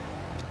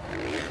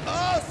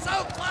 Oh,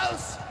 so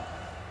close!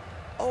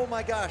 Oh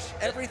my gosh,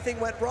 everything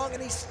went wrong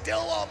and he still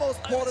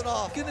almost pulled it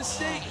off. I was gonna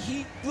say,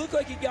 he looked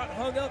like he got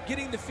hung up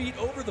getting the feet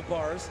over the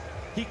bars.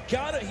 He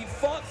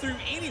fought through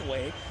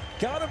anyway,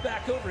 got him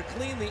back over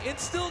cleanly, and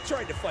still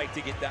tried to fight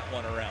to get that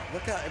one around.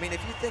 Look how, I mean,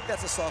 if you think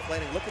that's a soft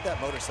landing, look at that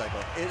motorcycle.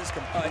 It is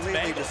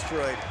completely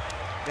destroyed.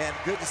 Man,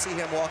 good to see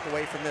him walk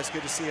away from this,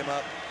 good to see him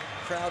up.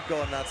 Crowd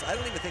going nuts. I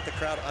don't even think the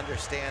crowd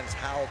understands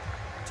how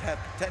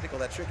technical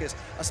that trick is,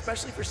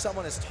 especially for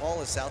someone as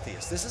tall as Southie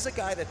is. This is a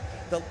guy that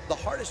the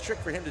hardest trick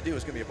for him to do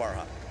is going to be a bar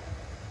hop.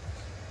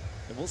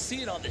 And we'll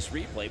see it on this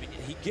replay, but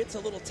he gets a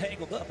little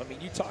tangled up. I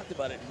mean, you talked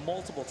about it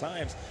multiple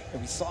times,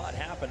 and we saw it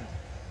happen.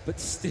 But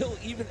still,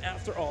 even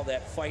after all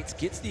that, fights,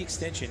 gets the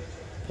extension,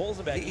 pulls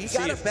it back. He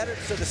got it better,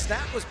 so the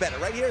snap was better.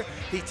 Right here,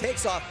 he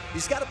takes off.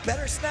 He's got a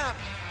better snap.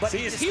 But see,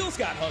 his heels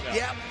got hung up.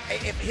 Yeah,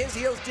 if his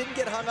heels didn't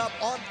get hung up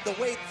on the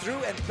way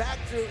through and back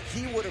through,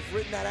 he would have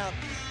ridden that out.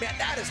 Man,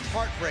 that is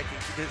heartbreaking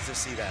to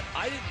see that.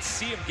 I didn't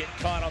see him get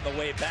caught on the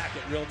way back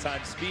at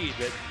real-time speed,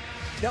 but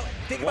no,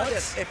 think about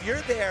this. If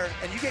you're there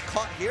and you get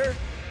caught here,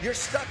 you're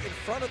stuck in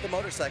front of the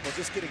motorcycle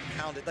just getting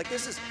pounded. Like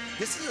this is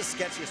the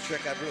sketchiest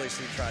trick I've really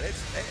seen tried.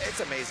 It's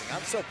amazing.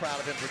 I'm so proud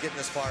of him for getting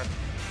this far.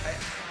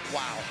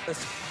 Wow.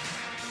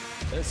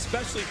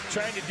 Especially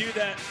trying to do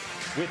that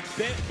with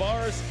bent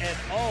bars and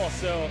all.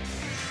 So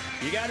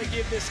you got to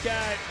give this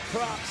guy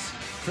props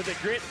for the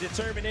grit and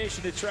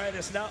determination to try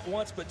this not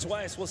once but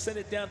twice. We'll send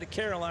it down to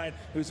Caroline,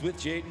 who's with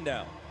Jaden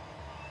now.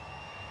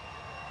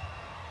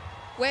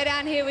 We're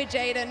down here with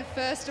Jaden.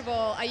 First of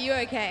all, are you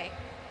okay?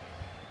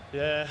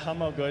 Yeah,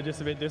 I'm all good,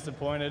 just a bit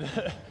disappointed.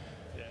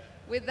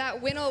 With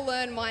that win or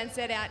learn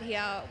mindset out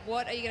here,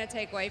 what are you going to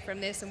take away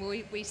from this, and will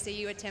we see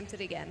you attempt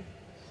it again?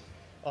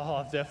 Oh,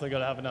 I've definitely got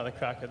to have another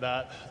crack at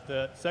that.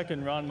 The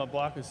second run, my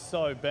bike was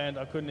so bent,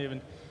 I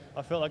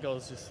felt like I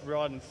was just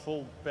riding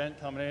full bent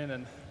coming in,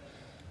 and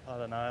I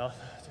don't know,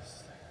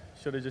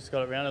 I should have just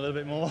got it around a little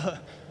bit more.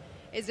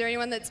 Is there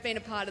anyone that's been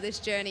a part of this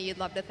journey you'd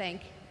love to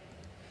thank?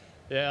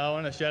 Yeah, I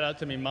want to shout out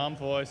to my mum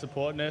for always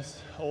supporting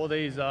us. All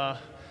these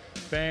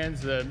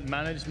fans, the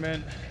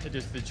management,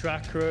 just the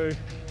track crew,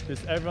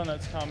 just everyone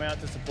that's come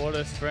out to support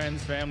us,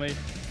 friends, family,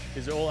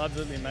 is all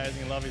absolutely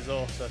amazing. Love you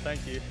all, so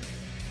thank you.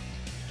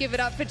 Give it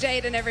up for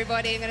Jaden,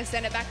 everybody. I'm going to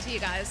send it back to you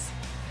guys.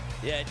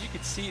 Yeah, and you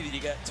can see that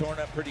you got torn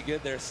up pretty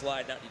good there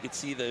sliding out. You can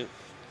see the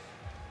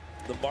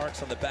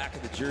marks on the back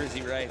of the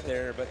jersey right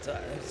there, but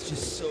it's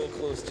just so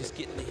close, just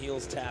getting the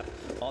heels tapped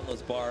on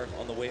those bars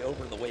on the way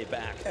over and the way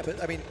back. Yeah,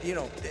 but I mean, you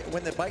know,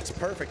 when the bike's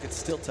perfect, it's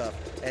still tough.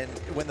 And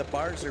when the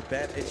bars are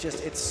bent,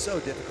 it's so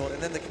difficult.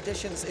 And then the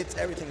conditions,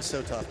 everything's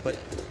so tough. But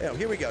you know,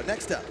 here we go,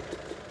 next up.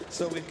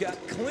 So we've got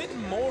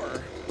Clinton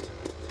Moore,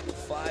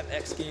 5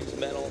 X Games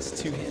medals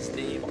to his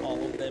name.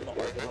 All of them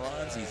are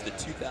bronze. He's the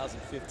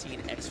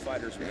 2015 X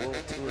Fighters World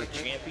Tour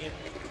champion.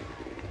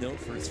 Known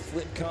for his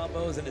flip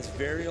combos and his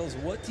varials.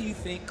 What do you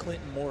think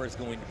Clinton Moore is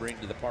going to bring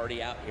to the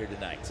party out here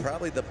tonight?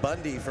 Probably the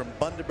Bundy from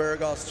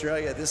Bundaberg,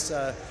 Australia. This,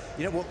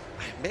 you know, well,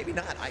 maybe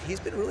not. He's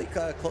been really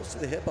close to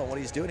the hip on what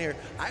he's doing here.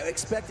 I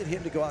expected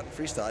him to go out and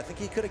freestyle. I think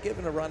he could have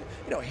given a run.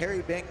 You know,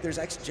 Harry Bink, there's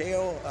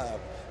Jayo,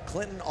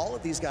 Clinton, all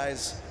of these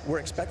guys were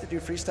expected to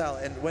do freestyle.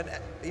 And when,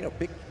 you know,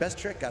 Best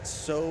Trick got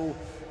so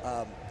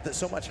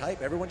much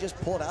hype, everyone just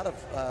pulled out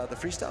of the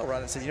freestyle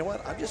run and said, you know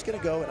what, I'm just going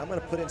to go and I'm going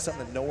to put in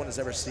something that no one has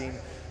ever seen.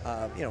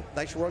 You know,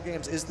 Nitro World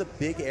Games is the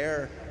big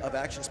air of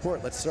action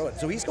sport. Let's throw it.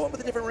 So he's going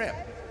with a different ramp.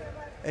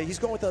 He's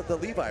going with the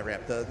Levi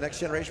ramp, the next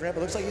generation ramp. It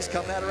looks like he's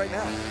coming at it right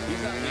now.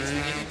 He's not wasting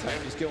any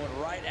time. He's going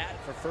right at it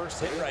for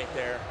first hit right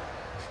there.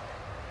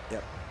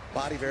 Yep.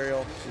 body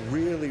varial,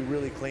 really,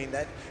 really clean.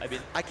 That, I mean,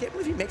 I can't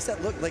believe he makes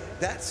that look like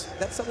that's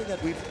something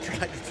that we've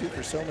tried to do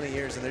for so many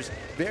years, and there's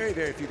very,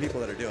 very few people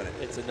that are doing it.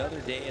 It's another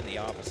day in the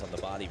office on the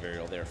body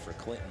varial there for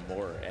Clinton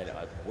Moore. And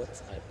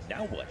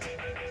now what?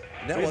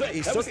 No, well,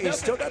 he's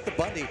still got the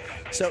Bundy.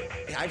 So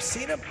I've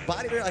seen him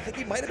body varial. I think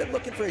he might have been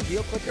looking for a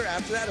heel clicker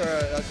after that,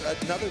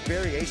 or another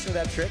variation of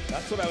that trick.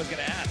 That's what I was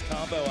going to ask.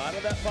 Combo out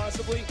of that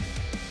possibly?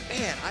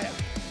 Man,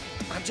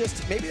 I'm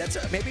just, maybe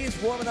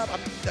he's warming up.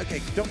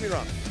 Okay, don't get me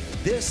wrong.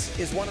 This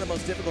is one of the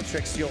most difficult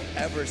tricks you'll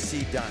ever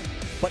see done.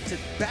 But to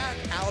back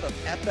out of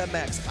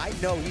FMX, I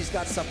know he's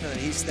got something that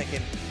he's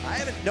thinking,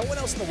 no one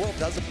else in the world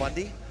does a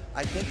Bundy.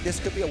 I think this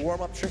could be a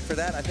warm-up trick for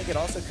that. I think it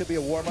also could be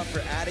a warm-up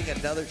for adding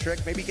another trick.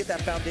 Maybe get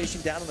that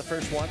foundation down in the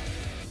first one.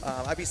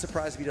 I'd be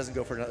surprised if he doesn't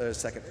go for another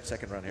second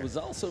run here. It was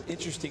also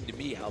interesting to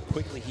me how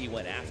quickly he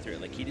went after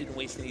it. Like, he didn't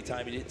waste any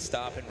time. He didn't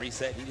stop and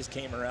reset. He just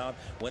came around,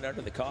 went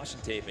under the caution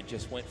tape, and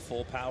just went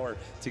full power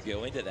to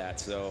go into that.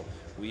 So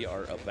we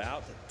are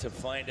about to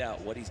find out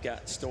what he's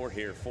got in store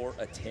here for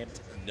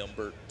attempt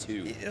number 2.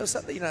 You know,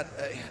 something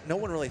no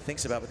one really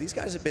thinks about, but these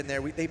guys have been there.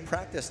 They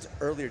practiced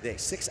earlier today,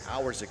 6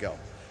 hours ago.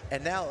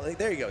 And now,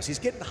 there he goes. He's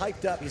getting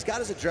hyped up. He's got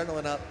his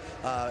adrenaline up.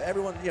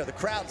 Everyone, you know, the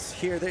crowd's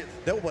here.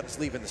 No one's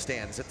leaving the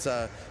stands. It's,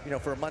 you know,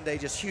 for a Monday,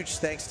 just huge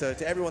thanks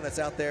to everyone that's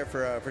out there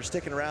for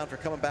sticking around, for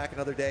coming back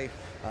another day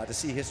to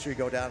see history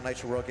go down at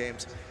Nitro World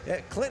Games. Yeah,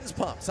 Clinton's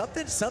pumped.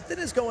 Something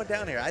is going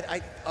down here.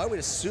 I would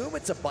assume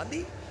it's a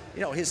Bundy,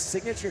 you know, his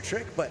signature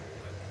trick, but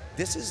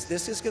this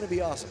is going to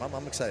be awesome.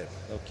 I'm excited.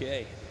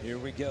 Okay, here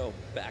we go.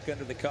 Back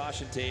under the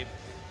caution tape.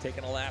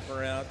 Taking a lap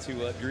around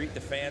to greet the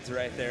fans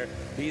right there.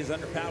 He is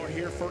under power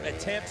here for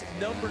attempt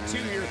number 2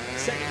 here.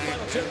 Second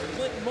final jump for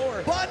Clinton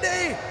Moore.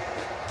 Bundy!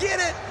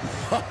 Get it!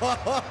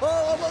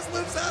 Almost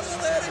loops out of the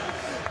landing.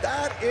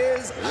 That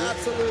is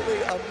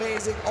absolutely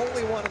amazing.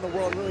 Only one in the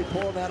world really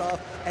pulling that off.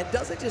 And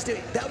doesn't just do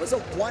it. That was a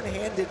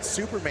one-handed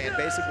Superman,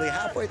 basically,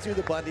 halfway through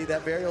the Bundy,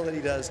 that varial that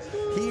he does.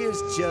 He is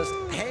just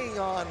hanging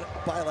on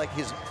by, like,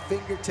 his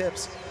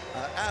fingertips.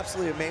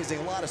 Absolutely amazing.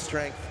 A lot of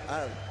strength.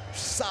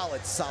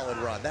 Solid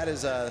run. That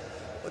is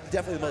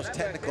definitely the most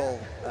technical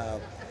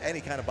any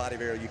kind of body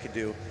varial you can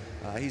do.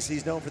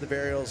 He's known for the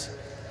varials.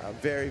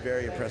 Very,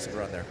 very impressive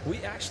run there. We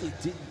actually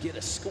didn't get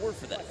a score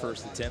for that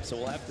first attempt, so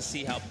we'll have to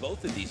see how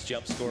both of these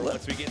jumps score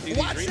once we get through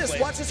these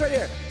replays. Watch this right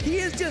here. He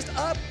is just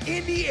up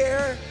in the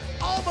air,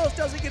 almost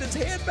doesn't get his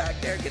hand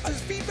back there, gets his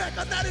feet back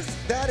on. That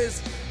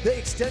is the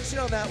extension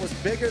on that was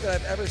bigger than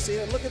I've ever seen.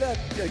 And look at that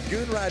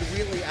goon ride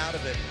wheelie out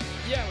of it.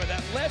 Yeah, where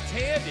that left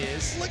hand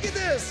is. Look at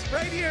this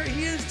right here.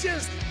 He is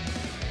just,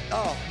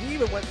 he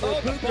even went for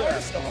a boot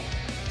grab.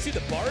 See the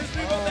bars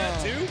move on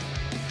that too?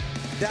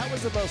 That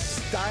was the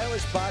most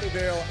stylish body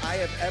varial I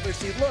have ever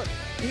seen. Look,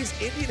 he's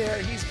Indian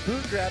air, he's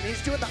boot grabbing,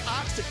 he's doing the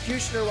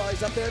executioner while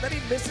he's up there, and then he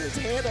misses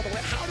his hand on the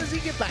way. How does he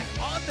get back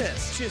on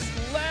this? Just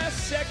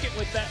last second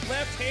with that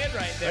left hand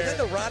right there. And then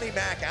the Ronnie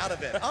Mac out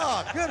of it.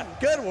 Oh,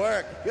 good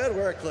work. Good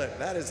work, Clint.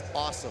 That is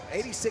awesome.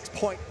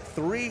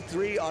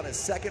 86.33 on his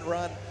second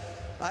run.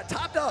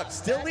 Top Dog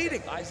still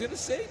leading. I was going to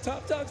say,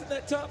 Top Dog's in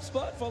that top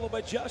spot, followed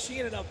by Josh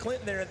Sheehan and now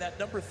Clinton there in that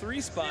number 3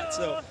 spot.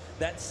 So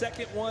that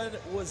second one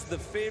was the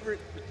favorite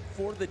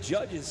for the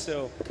judges.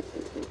 So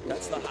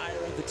that's the higher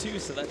of the 2.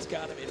 So that's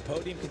got him in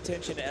podium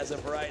contention as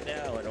of right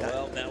now. And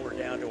well, now we're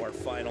down to our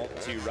final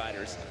 2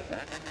 riders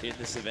in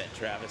this event,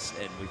 Travis.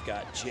 And we've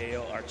got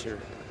Jayo Archer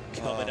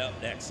coming up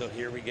next. So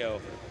here we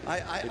go.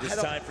 It is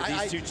time for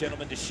these 2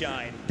 gentlemen to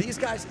shine. These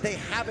guys,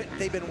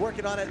 they've been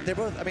working on it. They're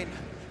both, I mean,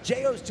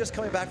 Jayo's just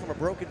coming back from a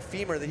broken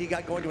femur that he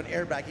got going to an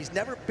airbag. He's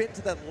never been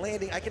to that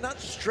landing. I cannot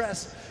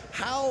stress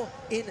how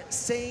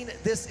insane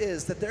this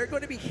is, that they're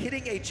going to be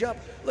hitting a jump.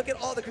 Look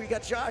at all the crew. You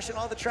got Josh and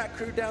all the track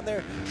crew down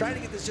there trying to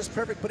get this just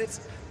perfect, but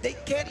they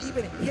can't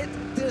even hit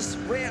this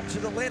ramp to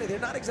the landing. They're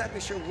not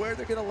exactly sure where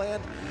they're going to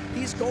land.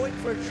 He's going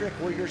for a trick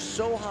where you're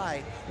so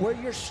high, where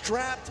you're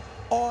strapped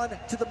on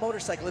to the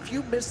motorcycle. If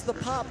you miss the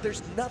pop,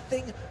 there's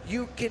nothing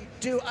you can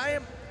do. I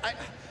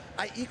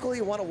equally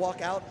want to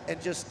walk out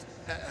and just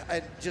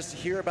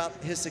hear about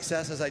his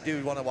success as I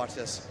do want to watch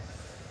this.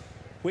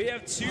 We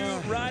have 2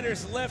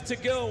 riders left to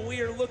go.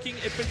 We are looking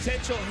at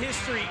potential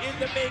history in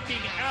the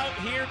making out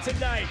here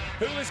tonight.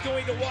 Who is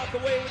going to walk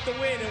away with the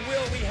win, and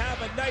will we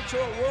have a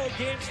Nitro World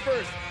Games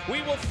first?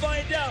 We will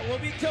find out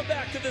when we come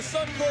back to the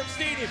Suncorp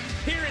Stadium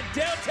here in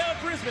downtown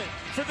Brisbane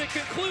for the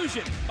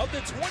conclusion of the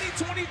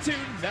 2022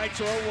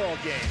 Nitro World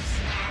Games.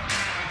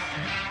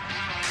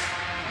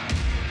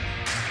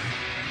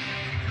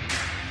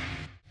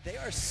 They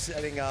are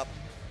setting up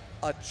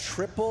a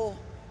triple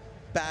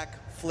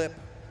backflip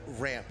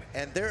ramp,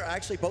 and they're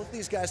actually both of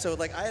these guys. So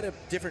like, I had a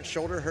different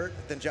shoulder hurt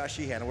than Josh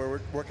Sheehan.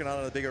 We're working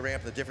on the bigger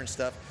ramp, the different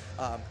stuff.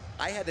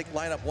 I had to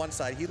line up one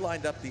side. He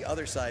lined up the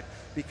other side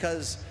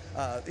because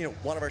you know,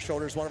 one of our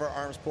shoulders, one of our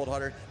arms pulled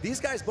harder. These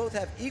guys both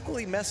have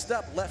equally messed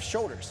up left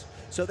shoulders,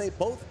 so they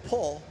both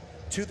pull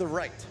to the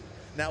right.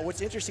 Now,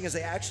 what's interesting is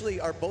they actually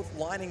are both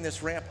lining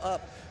this ramp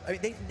up I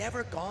mean, they've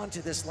never gone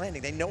to this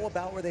landing. They know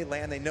about where they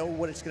land. They know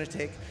what it's going to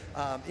take.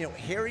 You know,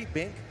 Harry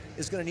Bink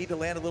is going to need to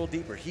land a little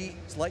deeper. He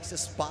likes to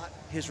spot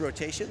his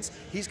rotations.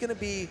 He's going to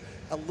be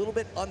a little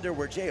bit under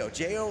where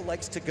Jayo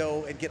likes to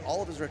go and get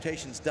all of his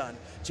rotations done.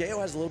 Jayo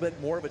has a little bit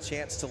more of a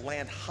chance to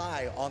land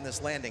high on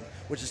this landing,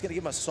 which is going to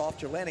give him a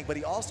softer landing. But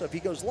he also, if he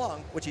goes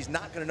long, which he's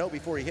not going to know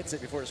before he hits it,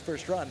 before his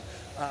first run,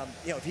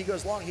 you know, if he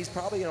goes long, he's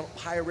probably in a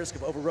higher risk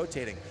of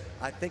over-rotating.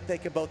 I think they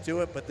can both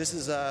do it, but this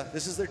is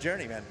their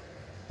journey, man.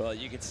 Well,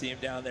 you can see him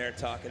down there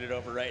talking it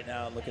over right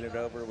now, looking it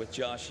over with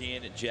Josh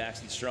Sheehan and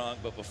Jackson Strong.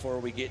 But before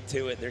we get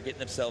to it, they're getting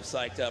themselves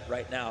psyched up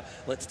right now.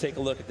 Let's take a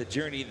look at the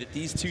journey that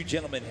these two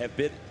gentlemen have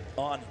been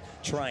on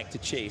trying to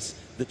chase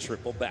the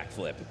triple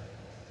backflip.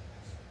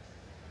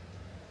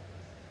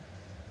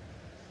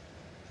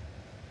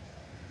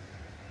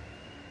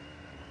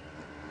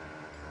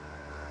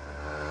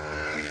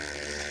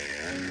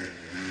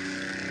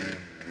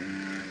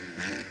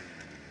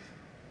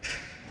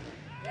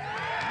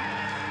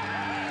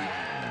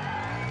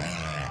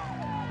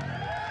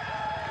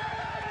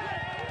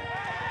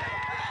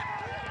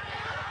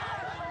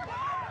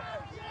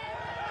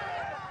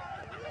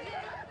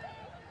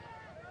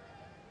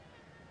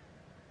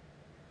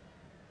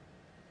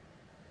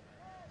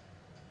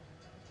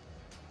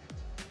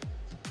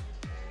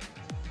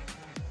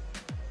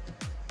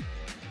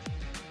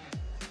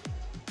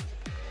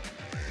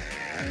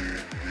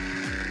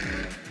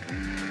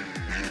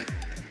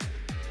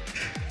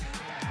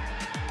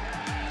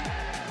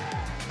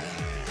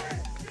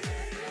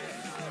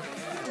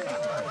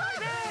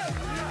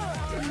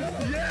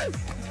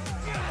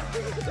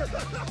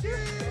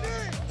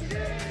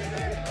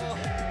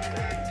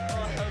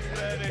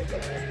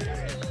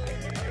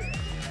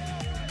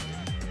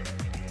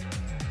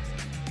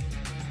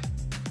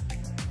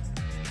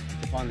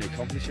 Finally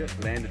accomplish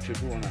it, land a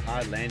triple on a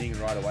hard landing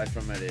right away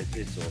from it,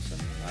 it's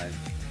awesome.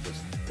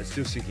 It's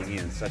still sinking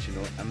in. It's such an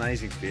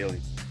amazing feeling.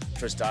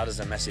 For starters,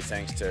 a massive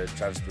thanks to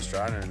Travis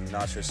Pastrana and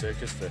Nitro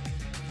Circus for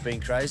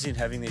being crazy and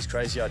having these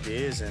crazy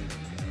ideas, and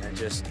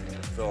just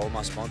for all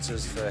my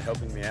sponsors for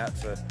helping me out,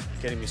 for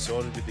getting me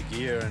sorted with the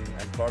gear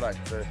and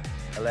product, for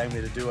allowing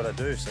me to do what I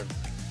do. So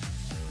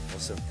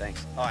awesome,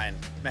 thanks. Oh, and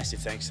massive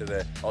thanks to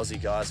the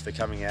Aussie guys for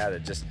coming out.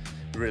 It just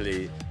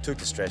really took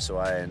the stress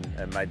away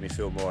and made me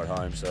feel more at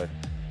home. So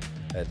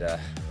it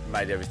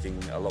made everything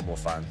a lot more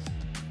fun.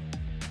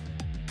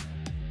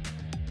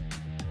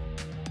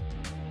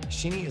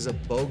 Sheeny is a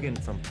bogan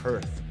from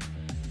Perth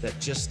that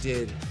just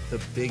did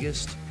the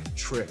biggest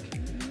trick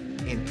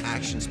in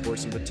action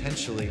sports and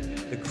potentially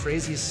the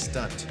craziest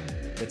stunt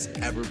that's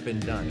ever been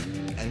done.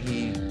 And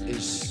he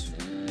is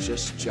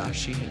just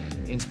Josh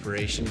Sheehan,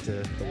 inspiration to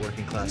the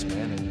working class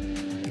man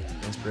and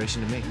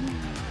inspiration to me.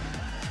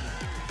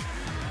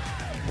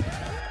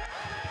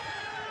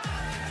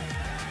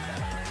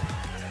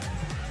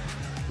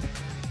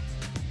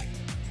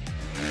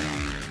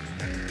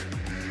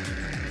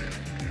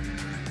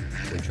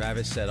 When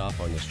Travis set off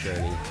on this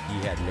journey,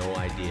 he had no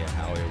idea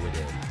how it would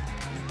end.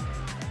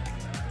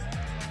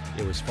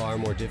 It was far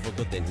more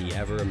difficult than he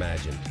ever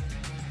imagined.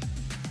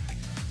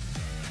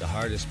 The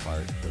hardest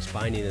part was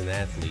finding an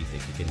athlete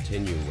that could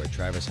continue where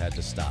Travis had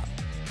to stop.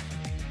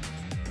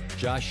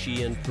 Josh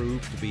Sheehan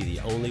proved to be the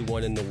only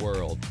one in the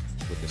world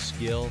with the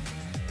skill,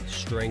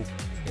 strength,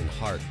 and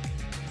heart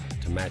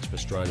to match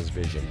Pastrana's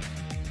vision.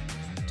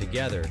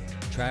 Together,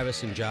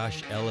 Travis and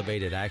Josh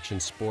elevated action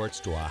sports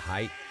to a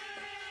height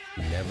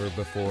never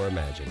before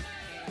imagined.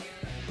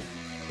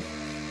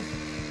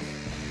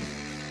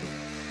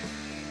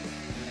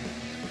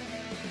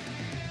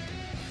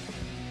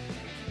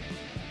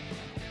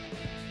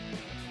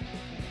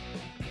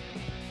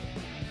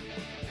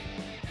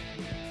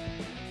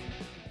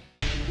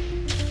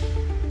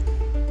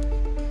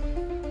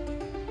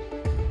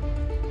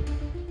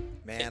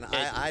 Man,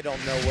 I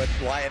don't know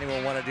why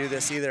anyone want to do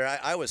this either.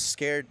 I was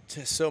scared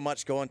so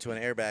much going to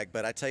an airbag,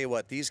 but I tell you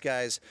what, these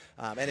guys,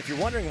 and if you're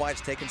wondering why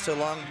it's taking so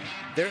long,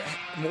 they're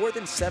more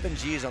than 7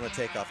 Gs on the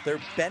takeoff. They're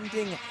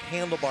bending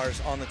handlebars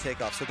on the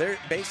takeoff, so they're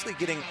basically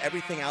getting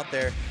everything out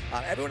there.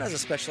 Everyone has a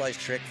specialized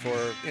trick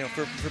for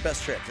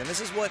best tricks, and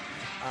this is what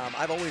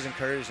I've always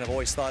encouraged and I've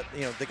always thought,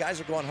 the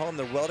guys are going home,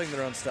 they're welding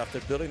their own stuff,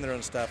 they're building their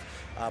own stuff,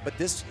 but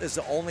this is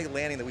the only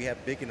landing that we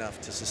have big enough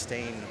to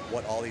sustain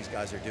what all these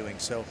guys are doing.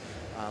 So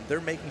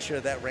they're making sure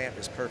that ramp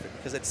is perfect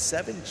because it's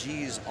 7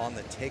 Gs on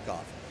the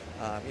takeoff.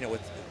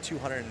 With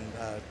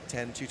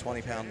 210,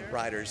 220-pound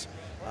riders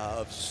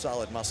of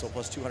solid muscle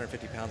plus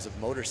 250 pounds of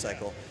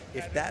motorcycle,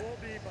 if that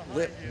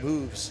lip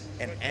moves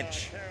an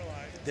inch,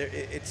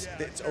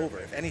 it's over.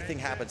 If anything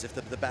happens, if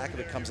the back of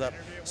it comes up.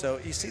 So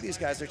you see these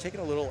guys, they're taking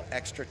a little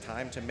extra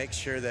time to make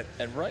sure that...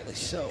 And rightly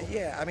so.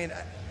 Yeah, I mean...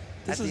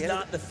 This is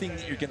not the thing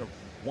that you're going to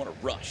want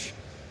to rush.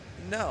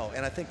 No,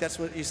 and I think that's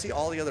what you see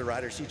all the other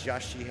riders. See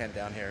Josh Sheehan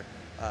down here.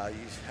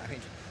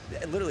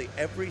 Literally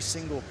every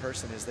single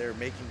person is there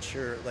making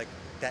sure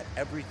that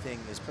everything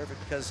is perfect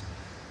because,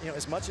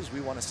 as much as we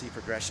want to see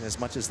progression, as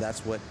much as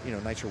that's what,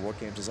 Nitro World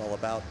Games is all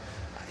about,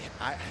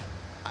 I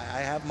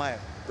have my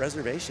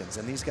reservations,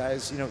 and these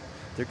guys,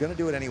 They're going to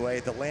do it anyway.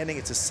 The landing,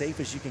 it's as safe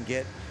as you can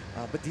get.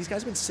 But these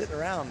guys have been sitting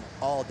around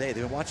all day.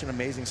 They've been watching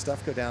amazing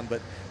stuff go down,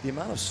 but the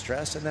amount of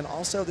stress, and then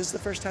also this is the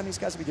first time these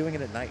guys will be doing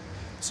it at night.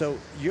 So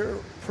you're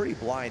pretty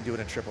blind doing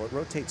a triple. It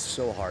rotates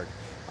so hard.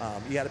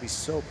 You got to be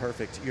so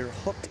perfect. You're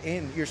hooked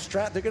in. You're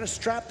strapped. They're going to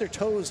strap their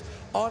toes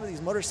onto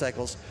these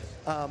motorcycles,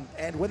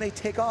 and when they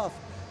take off,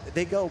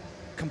 they go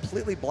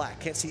completely black.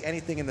 Can't see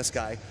anything in the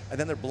sky, and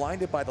then they're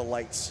blinded by the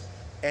lights.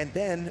 And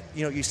then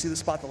you see the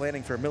spot the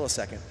landing for a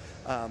millisecond.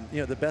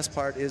 The best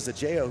part is that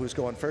Jayo, who's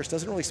going first,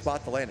 doesn't really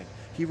spot the landing.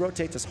 He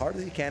rotates as hard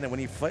as he can, and when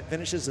he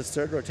finishes his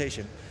third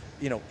rotation,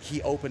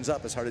 he opens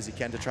up as hard as he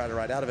can to try to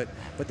ride out of it.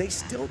 But they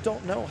still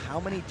don't know how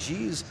many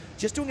G's.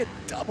 Just doing a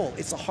double,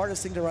 it's the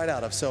hardest thing to ride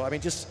out of. So I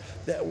mean,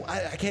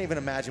 I can't even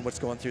imagine what's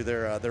going through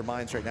their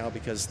minds right now,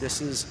 because this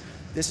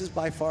is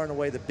by far and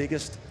away the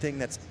biggest thing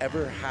that's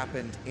ever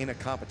happened in a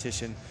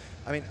competition.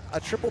 I mean, a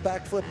triple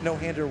backflip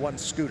no-hander won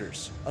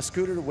scooters. A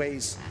scooter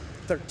weighs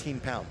 13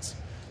 pounds.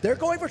 They're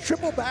going for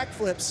triple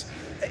backflips,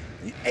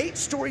 8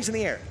 stories in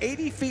the air,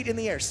 80 feet in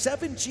the air,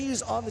 7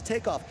 G's on the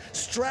takeoff,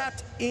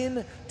 strapped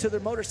into their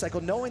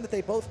motorcycle, knowing that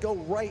they both go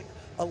right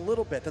a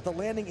little bit, that the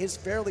landing is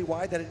fairly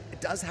wide, that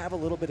it does have a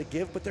little bit of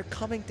give, but they're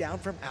coming down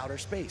from outer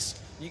space.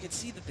 You can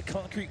see that the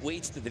concrete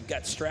weights that they've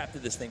got strapped to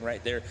this thing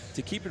right there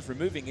to keep it from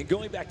moving. And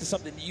going back to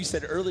something that you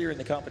said earlier in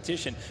the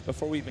competition,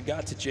 before we even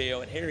got to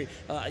Jayo and Harry,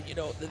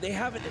 they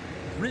haven't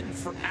ridden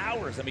for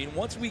hours. I mean,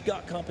 once we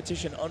got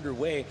competition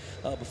underway,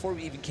 before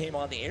we even came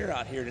on the air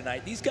out here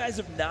tonight, these guys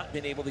have not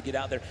been able to get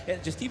out there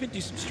and just even do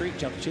some straight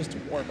jumps just to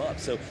warm up.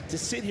 So to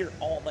sit here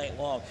all night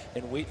long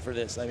and wait for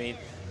this, I mean,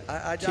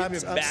 I'm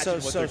so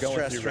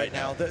stressed right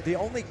now. The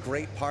only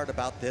great part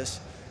about this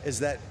is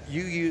that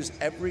you use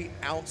every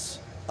ounce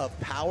of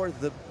power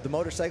the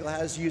motorcycle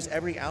has. You use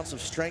every ounce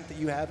of strength that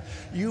you have.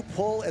 You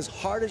pull as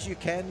hard as you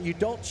can. You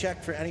don't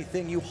check for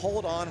anything. You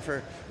hold on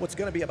for what's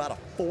going to be about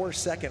a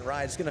 4-second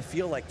ride. It's going to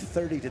feel like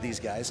 30 to these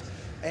guys.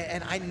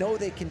 And I know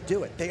they can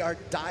do it. They are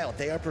dialed.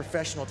 They are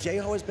professional.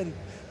 Jayo has been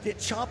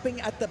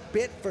chomping at the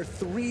bit for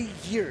 3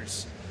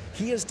 years.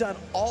 He has done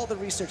all the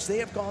research. They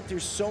have gone through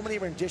so many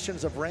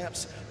renditions of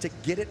ramps to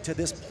get it to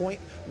this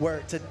point where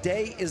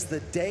today is the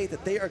day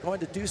that they are going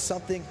to do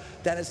something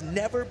that has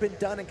never been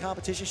done in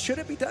competition. Should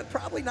it be done?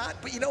 Probably not.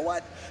 But you know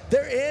what?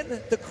 They're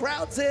in. The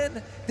crowd's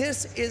in.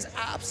 This is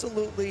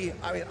absolutely,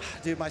 I mean,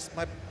 dude, my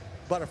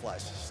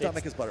butterflies.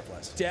 Stomach is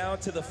butterflies. Down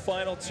to the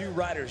final 2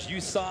 riders. You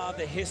saw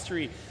the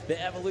history,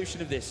 the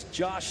evolution of this.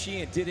 Josh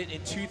Sheehan did it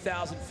in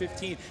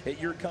 2015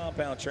 at your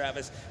compound,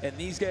 Travis. And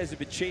these guys have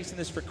been chasing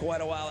this for quite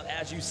a while. And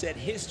as you said,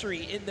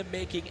 history in the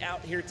making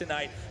out here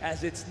tonight,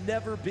 as it's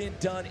never been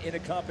done in a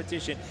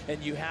competition.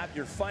 And you have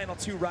your final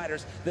 2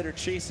 riders that are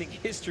chasing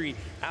history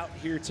out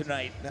here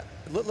tonight. Now,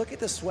 look at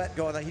the sweat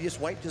going on. He just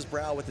wiped his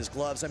brow with his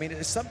gloves. I mean,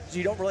 it's something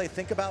you don't really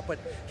think about, but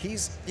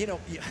he's,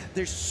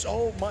 there's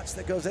so much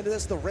that goes into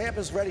this. The ramp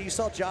is ready. You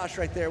saw Josh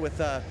right there with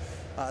the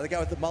guy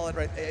with the mullet,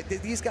 right?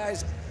 These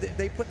guys,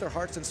 they put their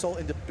hearts and soul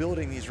into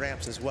building these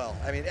ramps as well.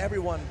 I mean,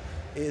 everyone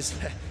is,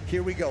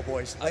 here we go,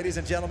 boys. Ladies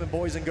and gentlemen,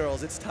 boys and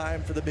girls, it's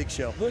time for the big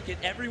show. Look at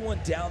everyone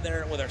down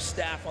there with our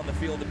staff on the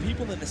field, the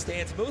people in the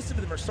stands. Most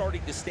of them are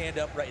starting to stand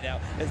up right now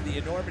as the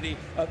enormity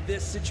of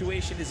this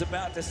situation is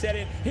about to set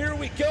in. Here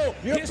we go.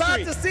 You're about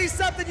to see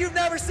something you've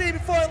never seen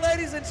before,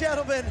 ladies and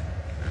gentlemen.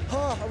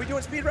 Oh, are we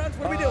doing speed runs?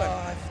 What are we doing?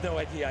 I have no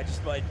idea. I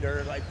just, my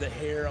nerve, like the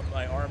hair on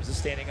my arms is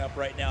standing up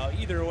right now.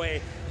 Either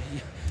way,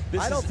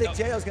 I don't think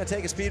Jayo's going to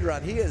take a speed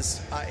run. He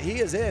is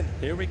in.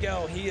 Here we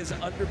go. He is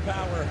under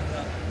power.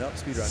 Nope,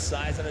 speed run.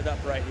 Sizing it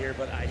up right here,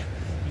 but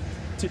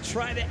to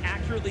try to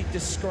accurately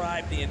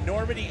describe the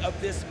enormity of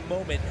this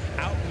moment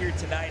out here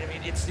tonight, I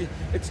mean,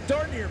 it's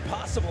darn near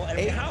impossible.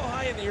 And how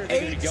high in the air are they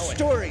going to be going? 8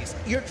 stories.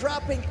 You're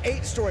dropping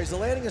 8 stories. The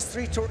landing is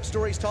 3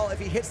 stories tall. If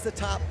he hits the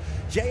top,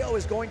 Jayo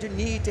is going to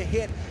need to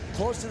hit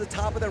close to the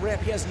top of the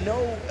ramp. He has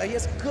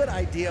a good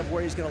idea of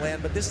where he's going to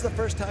land, but this is the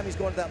first time he's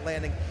going to that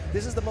landing.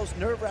 This is the most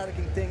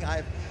nerve-wracking thing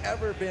I've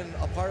ever been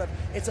a part of.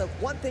 It's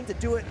one thing to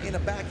do it in a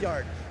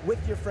backyard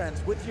with your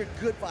friends, with your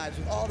good vibes,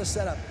 with all the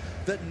setup.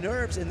 The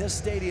nerves in this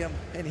stadium,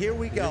 and here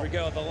we go. Here we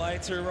go. The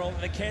lights are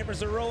rolling, the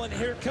cameras are rolling.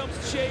 Here comes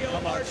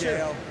Jayo Archer.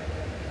 Jayo.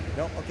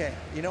 Nope. Okay.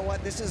 You know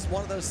what? This is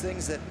one of those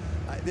things that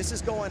this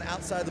is going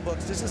outside the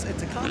books.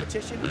 It's a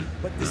competition,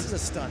 but this is a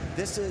stunt.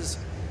 This is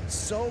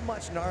so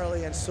much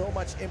gnarly and so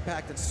much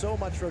impact and so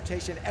much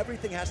rotation.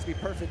 Everything has to be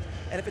perfect,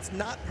 and if it's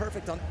not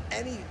perfect on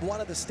any one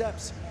of the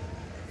steps,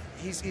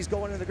 he's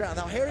going into the ground.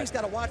 Now, Harry's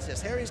got to watch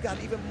this. Harry's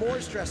got even more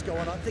stress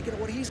going on, thinking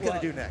of what he's going to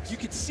do next. You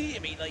could see, I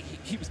mean, like,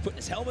 he was putting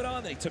his helmet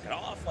on, then he took it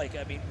off. Like,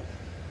 I mean,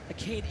 I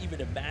can't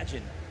even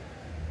imagine.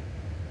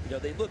 You know,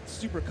 they looked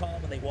super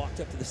calm when they walked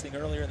up to this thing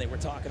earlier, and they were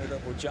talking it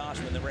up with Josh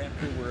when the ramp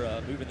crew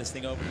were moving this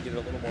thing over to get it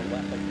a little more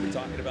left, like we were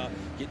talking about,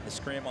 getting the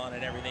scrim on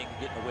and everything,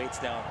 getting the weights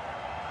down.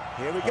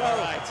 Here we go. All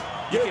right.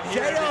 You can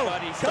hear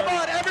everybody. Come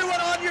on,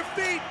 everyone on your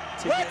feet.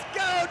 Let's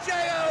go,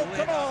 Jayo.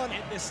 Come on.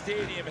 In the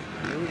stadium.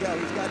 Here we go.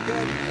 He's got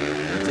good.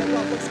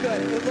 Takeoff looks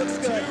good. It looks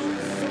good. 2,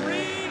 3.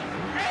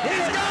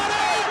 He's got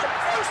it.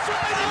 First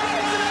try.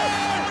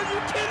 Are you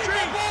kidding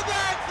me? Triple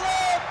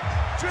backflip.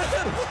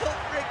 triple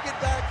freaking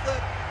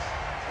backflip.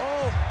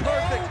 Oh,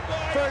 perfect.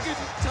 First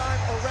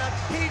time around.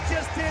 He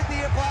just did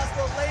the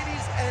impossible.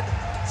 Ladies and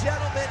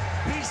gentlemen,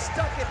 he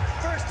stuck it.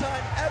 First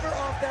time ever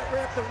off that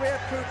ramp. The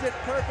ramp crew did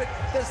perfect.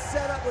 The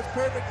setup was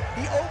perfect.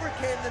 He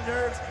overcame the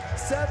nerves.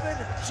 7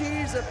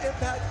 G's of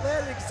impact.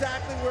 Landed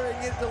exactly where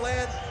he needed to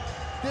land.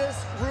 This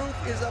roof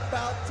is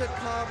about to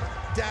come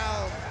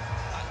down.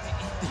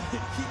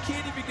 He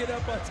can't even get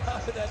up on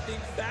top of that thing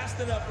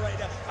fast enough right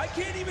now. I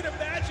can't even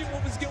imagine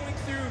what was going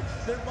through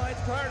their minds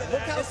prior to that.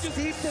 Look how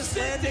steep this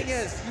landing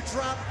is. You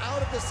drop out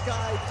of the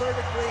sky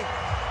vertically.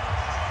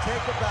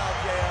 Take a bow,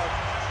 Jayo.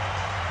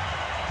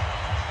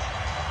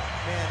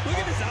 Man, look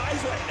at his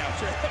eyes right now,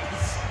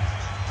 Travis.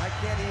 I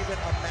can't even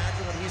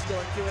imagine what he's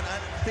going through, and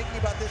I'm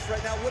thinking about this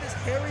right now. What is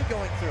Harry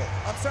going through?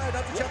 I'm sorry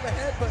not to jump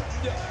ahead, but...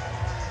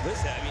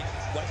 Listen, I mean,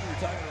 like we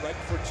were talking right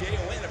before Jayo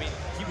went, I mean,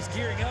 he was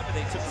gearing up and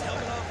they took his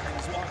helmet off and he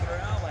was walking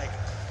around like,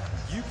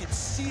 you could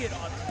see it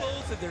on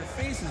both of their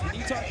faces. When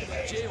you talk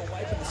about Jayo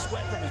wiping the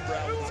sweat from his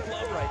brow with his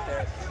glove right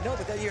there. No,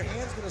 but then your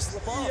hand's gonna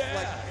slip off. Yeah.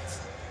 Like,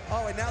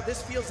 oh, and now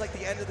this feels like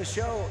the end of the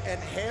show, and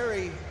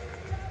Harry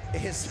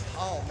is,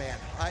 oh man.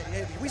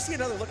 Can we see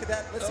another look at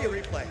that? Let's see a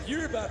replay.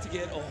 You're about to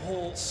get a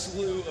whole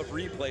slew of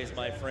replays,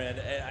 my friend,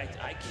 and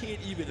I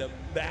can't even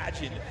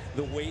imagine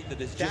the weight that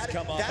has just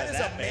come off of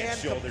that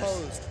man's shoulders.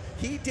 Composed.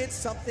 He did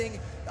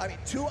something, I mean,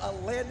 to a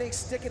landing,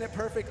 sticking it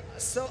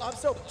perfect. So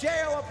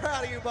Jayo, I'm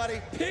proud of you,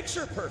 buddy.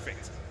 Picture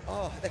perfect.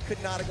 Oh, that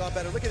could not have gone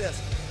better. Look at this.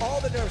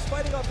 All the nerves,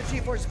 fighting off the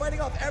G-force, fighting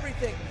off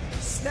everything.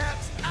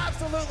 Snaps,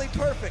 absolutely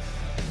perfect.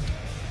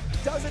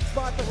 Doesn't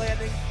spot the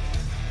landing.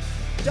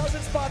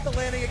 Doesn't spot the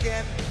landing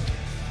again.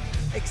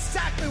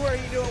 Exactly where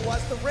he knew it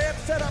was. The ramp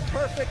set up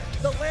perfect.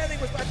 The landing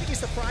was, I think he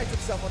surprised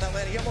himself on that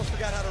landing. He almost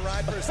forgot how to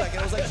ride for a second.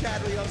 It was like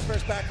Chad Leon's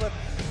first backflip.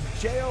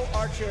 Jayo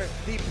Archer,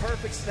 the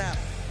perfect snap.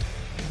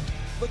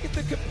 Look at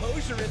the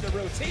composure in the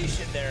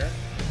rotation there.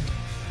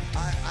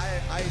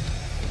 I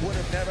would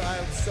have never,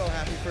 I'm so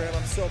happy for him.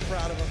 I'm so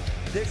proud of him.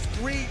 There's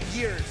 3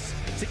 years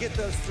to get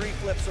those 3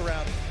 flips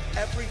around.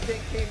 Everything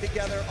came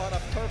together on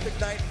a perfect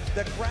night.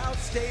 The crowd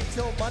stayed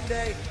till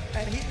Monday,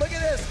 and look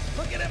at this.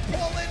 Look at him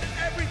pulling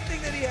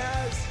everything that he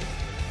has.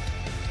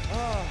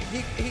 Oh,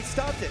 he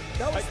stopped it.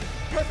 That was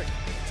perfect.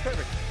 It's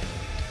perfect.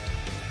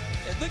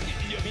 And look at,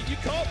 I mean,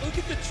 look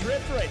at the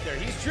drift right there.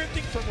 He's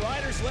drifting from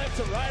rider's left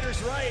to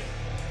rider's right.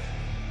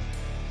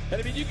 And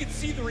I mean, you can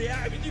see the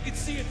reaction. I mean, you can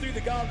see it through the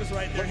goggles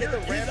right there. Look at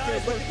the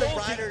ramp, look at the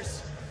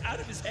riders. Out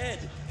of his head.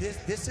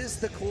 This is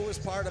the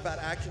coolest part about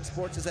action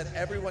sports, is that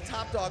everyone,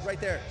 top dog right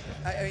there.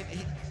 I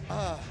mean,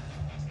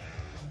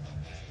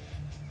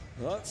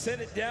 Well, let's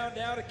send it down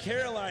now to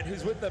Caroline,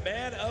 who's with the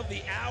man of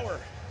the hour.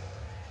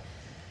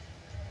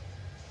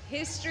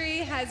 History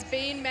has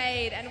been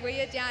made, and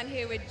we are down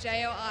here with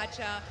Jayo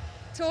Archer.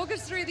 Talk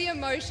us through the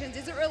emotions.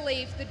 Is it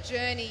relief, the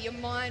journey, your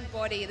mind,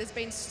 body? There's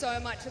been so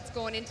much that's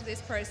gone into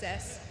this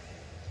process.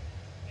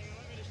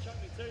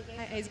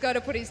 He's got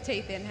to put his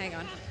teeth in, hang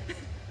on.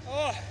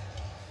 Oh,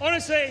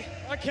 honestly,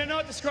 I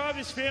cannot describe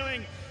this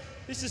feeling.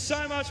 This is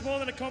so much more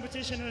than a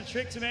competition and a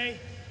trick to me.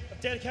 I've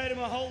dedicated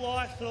my whole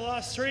life for the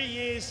last 3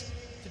 years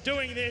to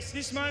doing this.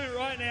 This moment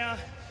right now,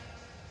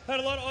 I've had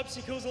a lot of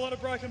obstacles, a lot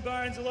of broken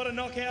bones, a lot of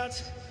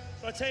knockouts.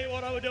 But I tell you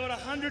what, I would do it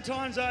 100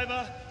 times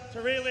over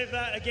to relive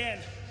that again.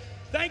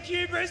 Thank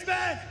you,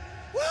 Brisbane!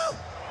 Woo!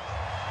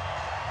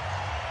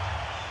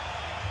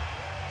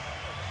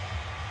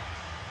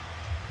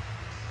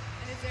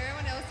 And is there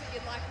anyone else that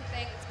you'd like to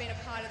thank that's been a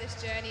part of this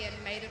journey and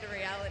made it a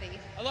reality?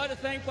 I'd like to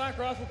thank Black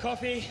Rifle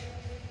Coffee.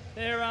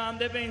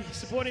 They've been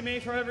supporting me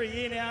for over a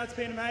year now. It's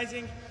been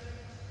amazing.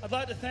 I'd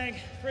like to thank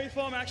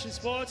Freeform Action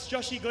Sports,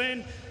 Joshy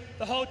Glenn,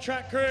 the whole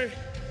track crew,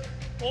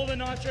 all the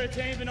Nitro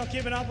team for not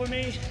giving up on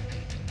me.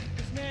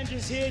 This man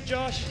just here,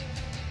 Josh,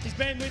 he's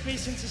been with me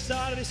since the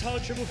start of this whole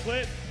triple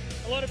flip.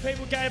 A lot of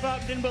people gave up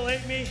and didn't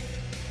believe me.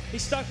 He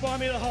stuck by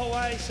me the whole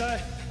way. So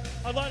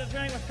I'd like to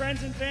thank my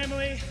friends and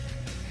family.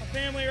 My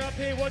family are up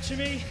here watching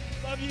me.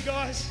 Love you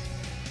guys.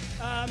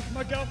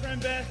 My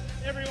girlfriend Beth,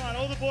 everyone,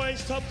 all the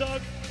boys, Top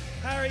Dog,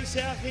 Harry,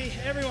 Southie,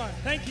 everyone.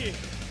 Thank you.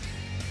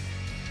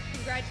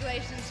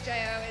 Congratulations,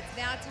 Jayo. It's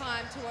now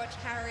time to watch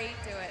Harry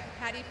do it.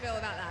 How do you feel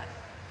about that?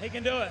 He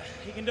can do it.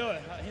 He can do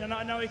it.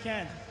 I know he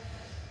can.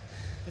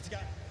 Let's go.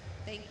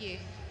 Thank you.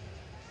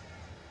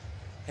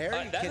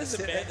 Harry, that is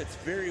a man that's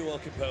very well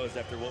composed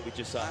after what we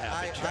just saw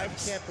happen. I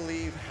can't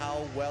believe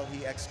how well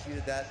he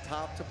executed that,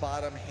 top to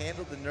bottom,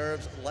 handled the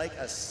nerves like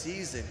a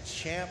seasoned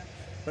champ.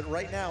 But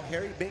right now,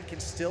 Harry Bink can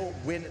still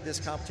win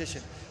this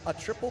competition. A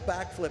triple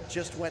backflip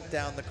just went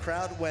down. The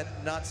crowd went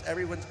nuts.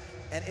 Everyone's,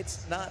 and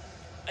it's not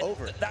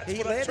over. That's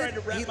what I'm trying to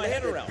wrap my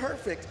head around.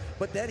 Perfect,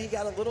 but then he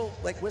got a little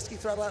like whiskey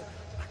throttle out.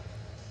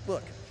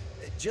 Look,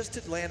 just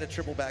to land a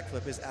triple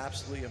backflip is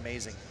absolutely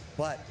amazing.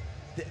 But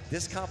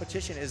this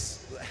competition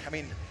is, I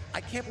mean,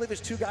 I can't believe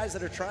there's 2 guys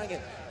that are trying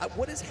it.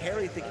 What is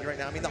Harry thinking right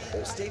now? I mean, the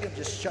whole stadium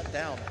just shut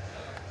down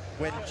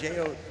when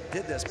Jayo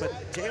did this, but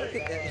Jayo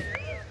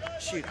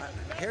shoot,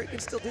 Harry can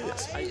still do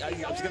this. I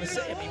was going to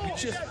say, I mean, we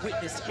just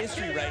witnessed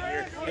history right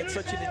here. It's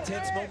such an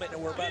intense moment,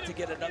 and we're about to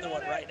get another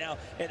one right now.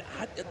 And,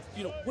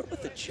 you know, what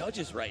about the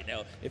judges right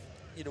now? If,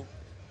 you know,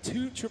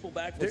 2 triple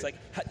backflips, like,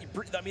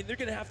 I mean, they're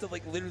going to have to,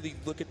 like, literally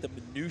look at the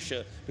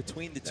minutia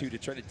between the two to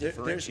try to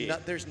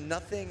differentiate. There's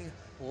nothing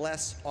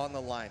less on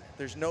the line.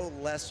 There's no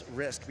less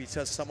risk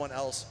because someone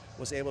else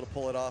was able to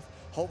pull it off.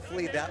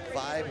 Hopefully that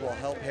vibe will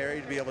help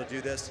Harry to be able to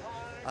do this.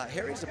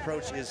 Harry's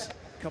approach is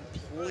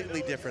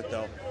completely different,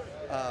 though.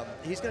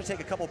 He's going to take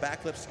a couple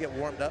backflips to get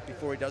warmed up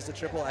before he does the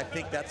triple. I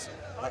think that's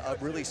a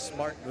really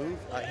smart move.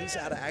 He's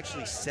had to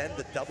actually send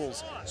the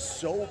doubles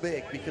so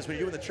big because when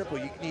you're doing the triple,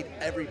 you need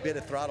every bit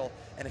of throttle.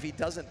 And if he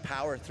doesn't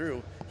power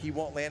through, he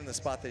won't land in the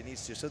spot that he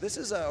needs to. So this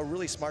is a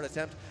really smart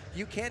attempt.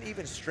 You can't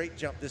even straight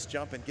jump this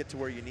jump and get to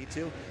where you need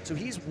to. So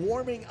he's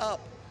warming up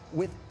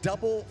with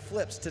double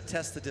flips to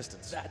test the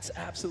distance. That's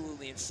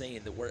absolutely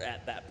insane that we're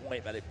at that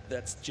point, but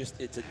that's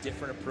just, it's a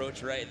different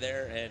approach right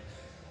there. And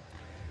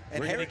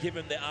we're going to give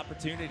him the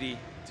opportunity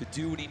to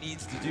do what he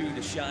needs to do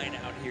to shine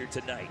out here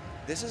tonight.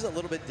 This is a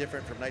little bit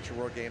different from Nitro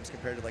World Games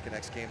compared to like an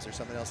X Games or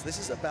something else. This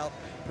is about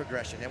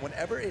progression. And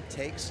whenever it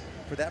takes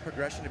for that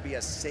progression to be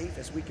as safe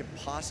as we can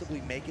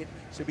possibly make it,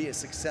 to be as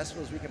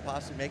successful as we can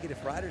possibly make it,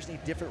 if riders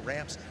need different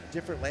ramps,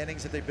 different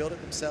landings, if they build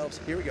it themselves,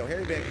 here we go.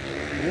 Harry Bink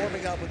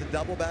warming up with a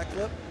double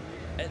backflip.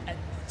 And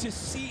to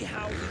see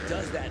how he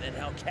does that and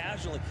how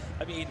casually,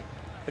 I mean,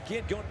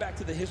 again, going back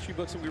to the history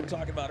books that we were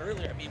talking about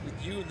earlier, I mean,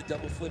 with you and the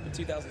double flip in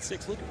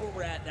 2006, look at where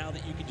we're at now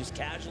that you can just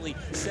casually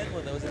send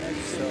one of those,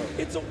 and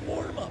it's a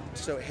warm-up.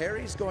 So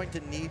Harry's going to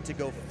need to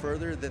go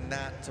further than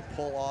that to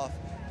pull off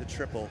the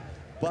triple,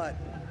 but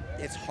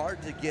it's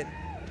hard to get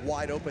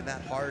wide open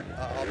that hard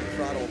on the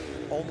throttle,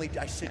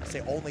 I shouldn't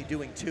say only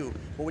doing 2,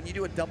 but when you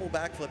do a double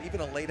backflip, even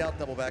a laid out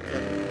double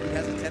backflip, he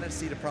has a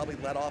tendency to probably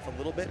let off a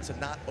little bit to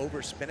not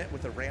overspin it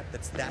with a ramp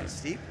that's that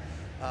steep.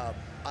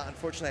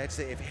 Unfortunately, I'd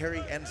say if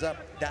Harry ends up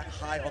that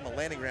high on the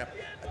landing ramp,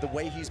 the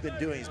way he's been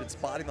doing, he's been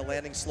spotting the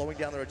landing, slowing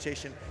down the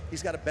rotation,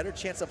 he's got a better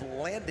chance of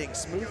landing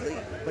smoothly,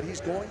 but he's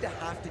going to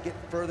have to get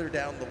further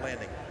down the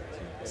landing.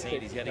 He's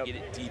got to get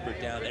it deeper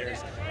down.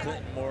 There's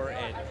Clinton Moore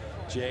and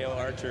Jayo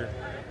Archer.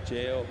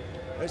 Jayo.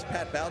 There's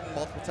Pat Bowden,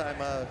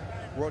 multiple-time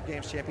World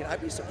Games champion.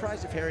 I'd be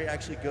surprised if Harry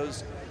actually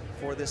goes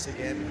for this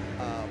again,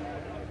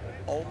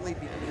 only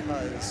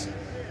because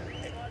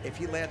if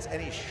he lands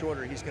any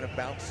shorter, he's going to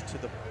bounce to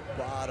the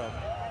bottom.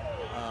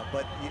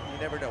 But you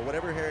never know.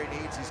 Whatever Harry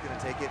needs, he's going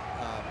to take it.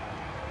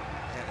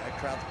 And the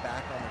crowd's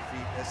back on their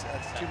feet.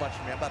 That's too much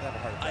for me. I'm about to have a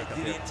heart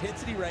attack. The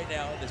intensity right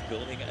now in this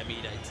building, I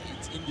mean,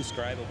 it's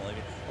indescribable. I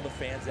mean, all the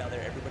fans down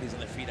there, everybody's on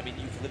their feet. I mean,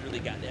 you've literally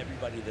gotten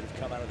everybody that have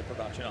come out of the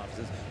production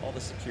offices, all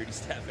the security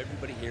staff,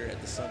 everybody here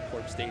at the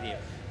Suncorp Stadium.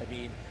 I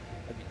mean,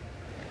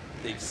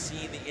 they've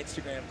seen the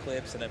Instagram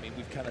clips, and I mean,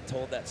 we've kind of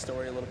told that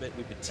story a little bit.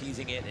 We've been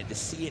teasing it, and to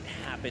see it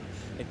happen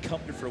and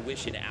come to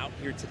fruition out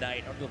here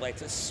tonight under the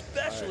lights,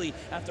 especially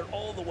after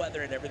all the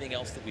weather and everything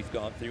else that we've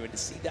gone through, and to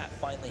see that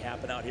finally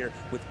happen out here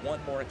with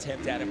one more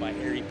attempt at it by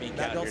Harry Bink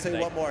out here Don't say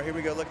tonight. one more. Here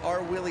we go. Look,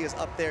 our Willie is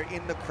up there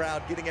in the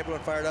crowd, getting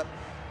everyone fired up.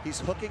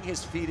 He's hooking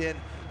his feet in.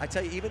 I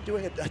tell you, even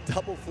doing a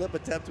double flip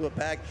attempt to a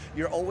bag,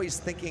 you're always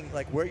thinking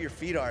like where your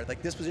feet are.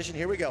 Like this position,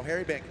 here we go.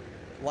 Harry Bink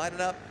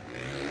lining up.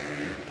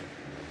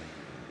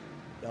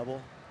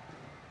 Double.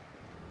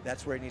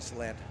 That's where he needs to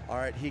land. All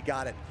right, he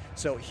got it.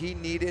 So he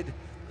needed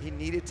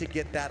to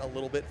get that a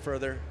little bit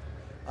further.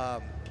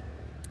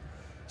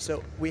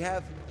 So we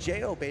have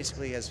Jayo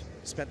basically has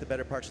spent the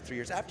better parts of 3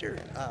 years. After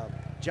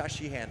Josh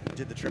Sheehan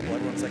did the triple,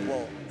 everyone's like,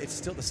 well, it's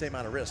still the same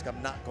amount of risk.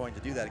 I'm not going to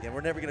do that again.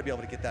 We're never going to be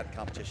able to get that in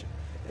competition.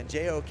 And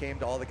Jayo came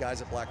to all the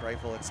guys at Black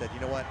Rifle and said, you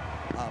know what,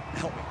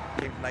 help me.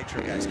 Came to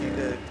Nitro guys, came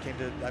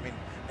to I mean,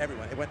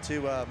 everyone. It went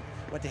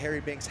to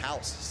Harry Bink's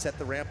house, set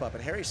the ramp up,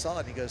 and Harry saw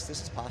it and he goes,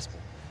 this is possible.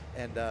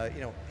 And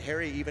you know,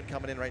 Harry even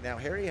coming in right now,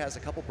 Harry has a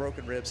couple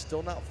broken ribs,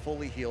 still not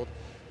fully healed.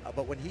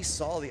 But when he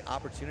saw the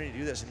opportunity to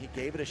do this and he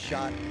gave it a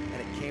shot and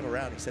it came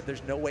around, he said,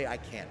 there's no way I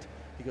can't.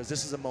 He goes,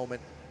 this is a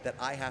moment that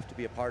I have to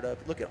be a part of.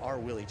 Look at our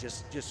Willie,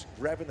 just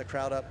revving the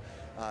crowd up.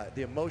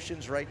 The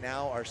emotions right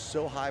now are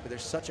so high, but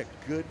there's such a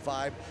good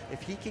vibe.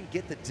 If he can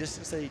get the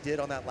distance that he did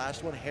on that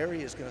last one,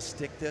 Harry is gonna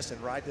stick this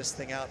and ride this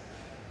thing out.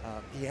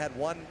 He had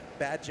one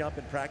bad jump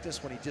in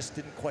practice when he just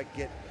didn't quite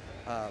get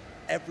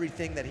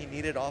everything that he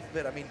needed off of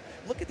it. I mean,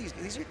 look at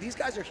these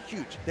guys are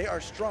huge. They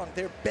are strong.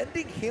 They're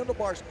bending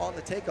handlebars on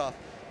the takeoff,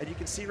 and you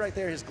can see right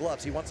there his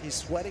gloves. He's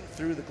sweating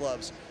through the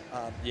gloves.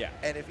 Yeah.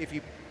 And if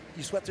you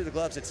sweat through the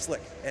gloves, it's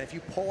slick. And if you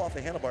pull off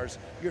the handlebars,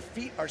 your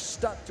feet are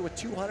stuck to a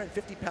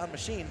 250-pound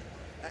machine,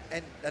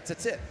 and that's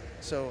it.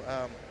 So,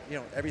 you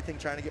know, everything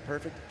trying to get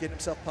perfect, getting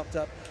himself pumped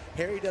up.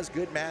 Harry does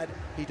good mad.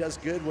 He does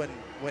good when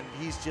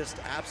he's just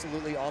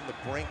absolutely on the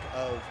brink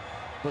of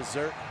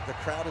berserk. The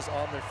crowd is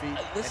on their feet.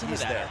 Listen and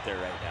he's to that there. out there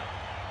right now.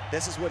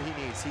 This is what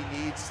he needs. He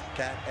needs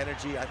that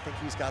energy. I think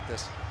he's got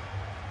this.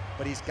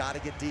 But he's got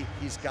to get deep.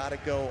 He's got to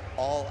go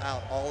all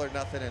out, all or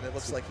nothing, and it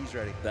looks like he's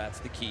ready. That's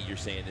the key you're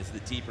saying, is the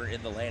deeper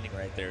in the landing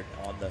right there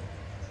on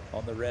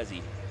the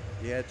resi.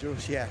 Yeah,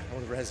 yeah,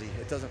 well, resi.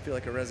 It doesn't feel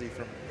like a resi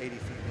from 80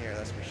 feet in the air,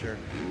 that's for sure.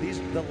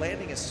 The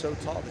landing is so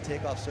tall, the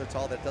takeoff's so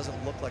tall that it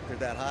doesn't look like they're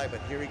that high,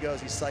 but here he goes.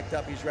 He's psyched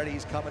up, he's ready,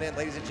 he's coming in.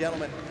 Ladies and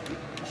gentlemen,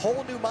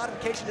 whole new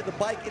modification to the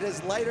bike. It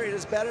is lighter, it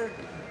is better.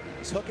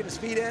 He's hooking his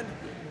feet in.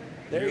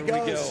 There he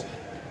goes. We go.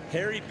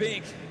 Harry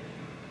Bink.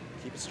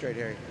 Keep it straight,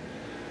 Harry.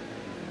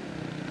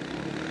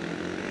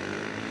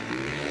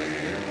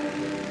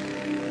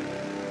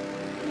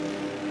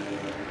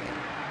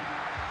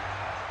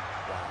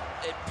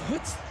 It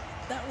puts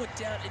that one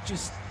down. It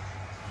just...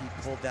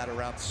 He pulled that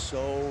around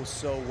so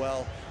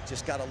well.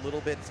 Just got a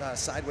little bit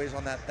sideways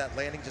on that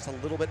landing, just a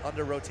little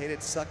under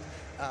rotated, sucked.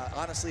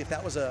 Honestly, if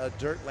that was a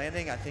dirt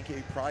landing, I think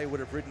he probably would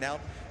have ridden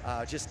out.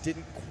 Just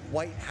didn't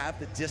quite have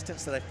the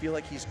distance that I feel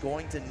like he's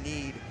going to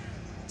need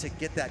to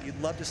get that. You'd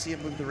love to see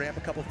him move the ramp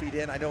a couple feet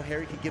in. I know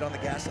Harry can get on the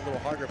gas a little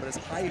harder, but as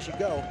high as you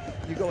go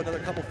another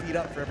couple feet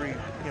up for every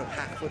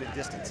half foot in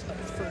distance.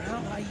 For how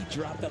high he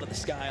dropped out of the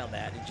sky on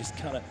that and just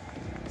kind of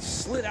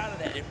slid out of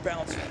that and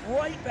bounced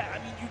right back.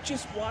 I mean, you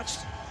just watched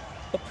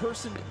a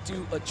person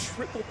do a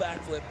triple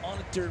backflip on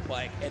a dirt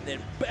bike and then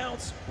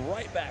bounce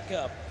right back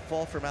up.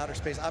 Fall from outer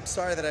space. I'm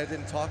sorry that I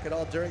didn't talk at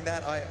all during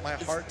that. My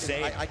heart,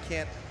 I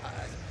can't.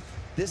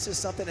 This is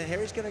something, and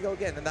Harry's going to go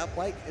again, and that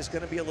bike is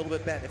going to be a little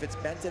bit bent. If it's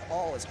bent at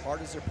all, as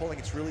hard as they're pulling,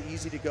 it's really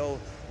easy to go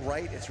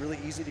right. It's really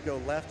easy to go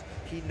left.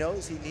 He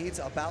knows he needs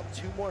about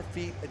 2 more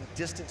feet in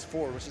distance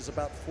forward, which is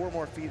about 4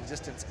 more feet in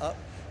distance up.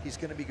 He's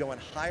going to be going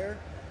higher.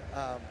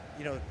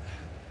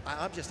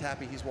 I'm just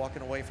happy he's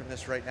walking away from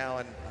this right now,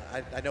 and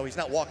I know he's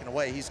not walking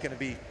away. He's going to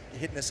be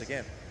hitting this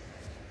again.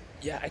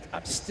 Yeah,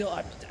 I'm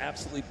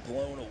absolutely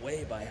blown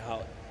away by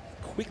how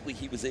quickly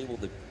he was able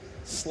to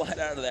slide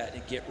out of that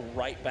and get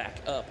right back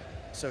up.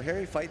 So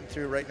Harry fighting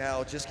through right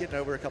now, just getting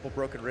over a couple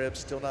broken ribs,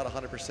 still not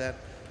 100%.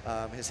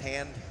 His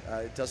hand,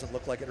 it doesn't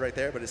look like it right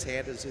there, but his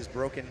hand is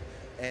broken,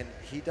 and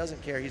he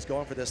doesn't care. He's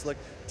going for this. Look,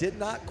 did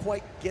not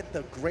quite get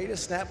the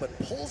greatest snap, but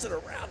pulls it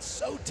around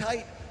so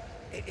tight.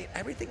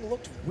 Everything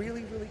looked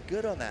really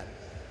good on that.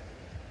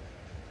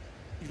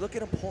 You look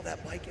at him pull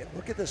that bike, and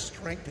look at the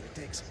strength that it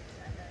takes.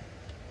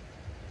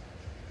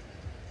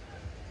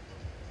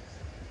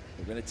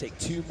 We're going to take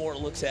 2 more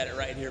looks at it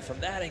right here. From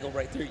that angle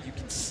right there, you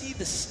can see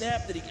the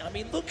snap that I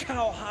mean, look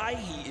how high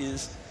he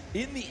is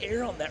in the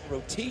air on that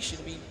rotation.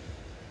 I mean,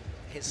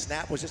 his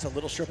snap was just a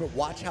little short, but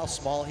watch how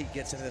small he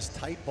gets in this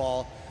tight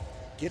ball,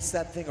 gets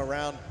that thing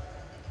around.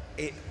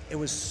 It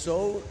was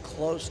so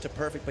close to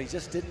perfect, but he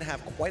just didn't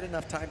have quite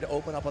enough time to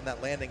open up on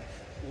that landing.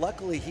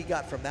 Luckily, he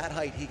got from that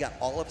height, he got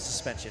all of his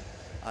suspension.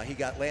 He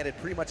got landed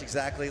pretty much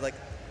exactly like,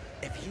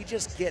 if he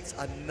just gets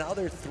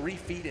another 3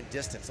 feet in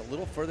distance, a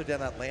little further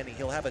down that landing,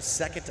 he'll have a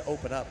second to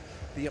open up.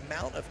 The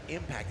amount of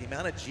impact, the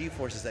amount of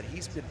G-forces that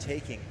he's been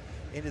taking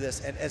into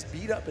this, and as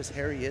beat up as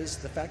Harry is,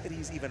 the fact that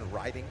he's even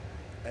riding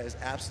is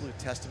absolute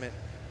testament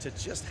to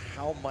just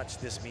how much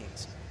this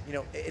means. You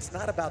know, it's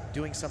not about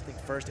doing something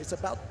first, it's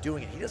about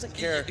doing it. He doesn't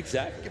care.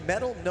 Exactly.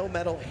 Medal, no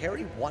medal,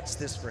 Harry wants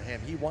this for him.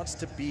 He wants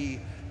to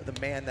be the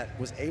man that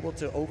was able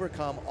to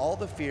overcome all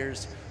the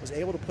fears, was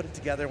able to put it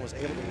together, and was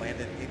able to land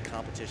it in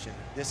competition.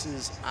 This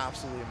is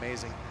absolutely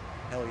amazing.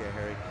 Hell yeah,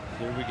 Harry.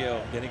 Here we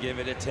go. Gonna give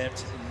it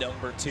attempt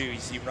number 2. You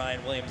see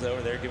Ryan Williams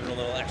over there giving a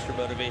little extra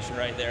motivation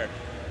right there.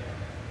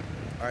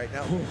 All right,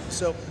 now,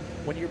 so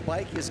when your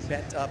bike is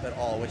bent up at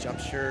all, which I'm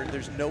sure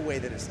there's no way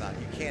that it's not,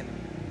 you can't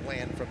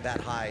land from that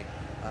high.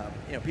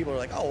 You know, people are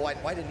like, oh,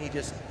 why didn't he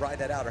just ride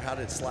that out, or how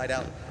did it slide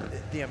out?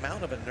 The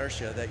amount of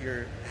inertia that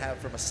you have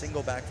from a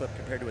single backflip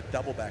compared to a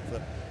double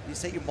backflip, you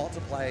say you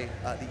multiply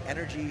the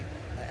energy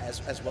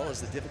as well as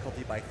the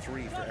difficulty by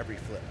 3 for every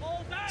flip.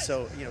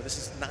 So, you know, this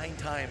is 9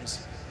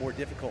 times more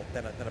difficult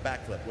than a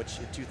backflip, which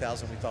in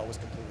 2000 we thought was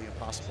completely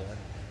impossible. And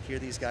here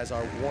these guys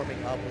are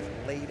warming up with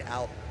laid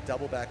out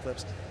double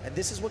backflips. And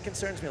this is what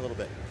concerns me a little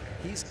bit.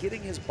 He's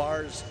getting his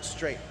bars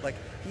straight. Like,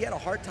 he had a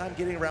hard time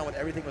getting around when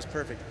everything was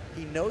perfect.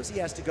 He knows he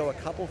has to go a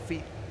couple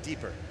feet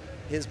deeper.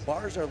 His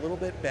bars are a little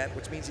bit bent,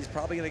 which means he's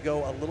probably going to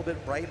go a little bit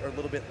right or a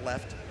little bit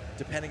left,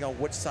 depending on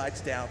which side's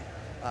down.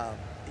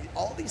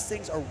 All these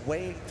things are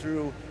weighing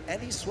through,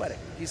 and he's sweating.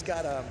 He's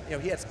got, you know,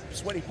 he had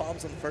sweaty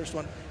palms on the first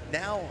one.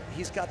 Now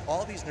he's got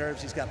all these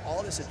nerves, he's got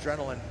all this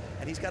adrenaline,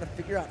 and he's got to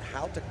figure out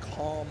how to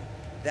calm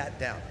that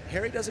down.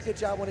 Harry does a good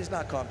job when he's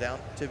not calmed down.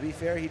 To be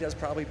fair, he does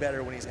probably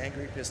better when he's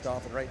angry, pissed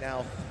off, and right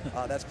now,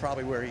 that's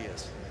probably where he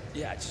is.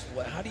 Yeah, just,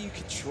 how do you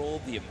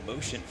control the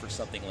emotion for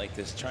something like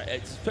this,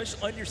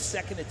 especially on your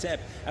second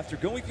attempt after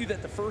going through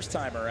that the first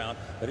time around?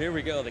 But here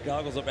we go, the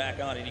goggles are back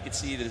on, and you can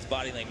see that his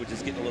body language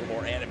is getting a little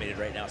more animated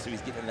right now. So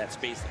he's getting in that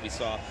space that we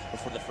saw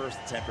before the first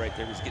attempt right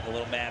there. He's getting a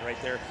little mad right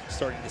there,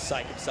 starting to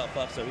psych himself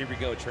up. So here we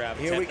go, Trav.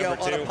 Here we go.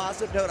 On a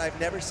positive note, I've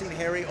never seen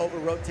Harry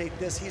over-rotate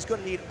this. He's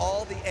going to need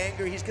all the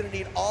anger. He's going to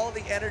need all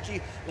the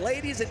energy.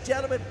 Ladies and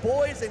gentlemen,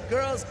 boys and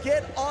girls,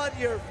 get on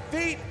your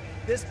feet.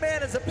 This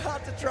man is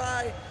about to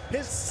try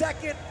his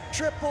second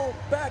triple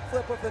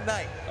backflip of the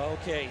night.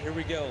 Okay, here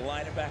we go.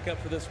 Line it back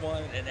up for this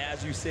one. And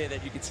as you say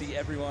that, you can see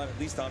everyone, at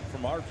least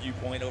from our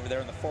viewpoint over there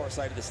on the far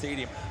side of the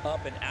stadium,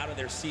 up and out of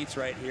their seats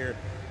right here.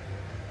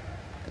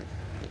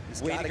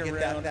 He's got to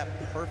get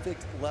that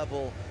perfect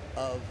level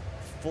of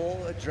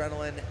full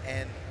adrenaline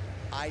and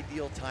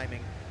ideal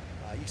timing.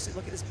 You see,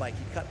 look at his bike.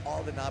 He cut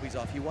all the knobbies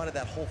off. He wanted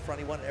that whole front.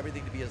 He wanted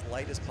everything to be as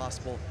light as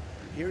possible.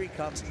 Here he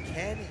comes.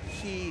 Can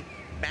he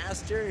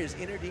master his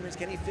inner demons?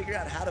 Can he figure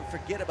out how to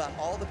forget about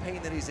all the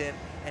pain that he's in?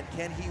 And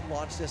can he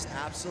launch this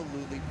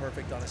absolutely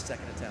perfect on his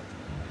second attempt?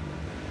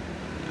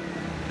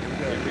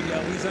 Here we go.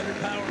 He's under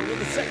power. Will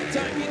the second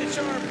time be the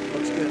charm?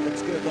 Looks good,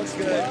 looks good, looks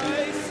good.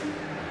 Twice.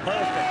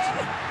 Perfect.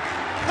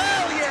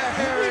 Hell yeah,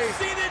 Harry! We've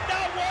seen it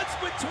not once,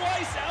 but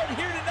twice out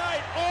here tonight.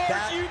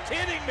 Are you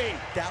kidding me?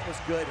 That was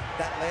good.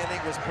 That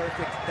landing was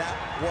perfect. That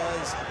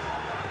was...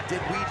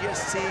 Did we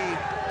just see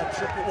a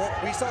triple? Well,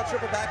 we saw a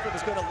triple backflip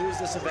is going to lose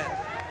this event.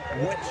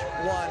 Which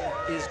one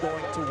is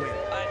going to win?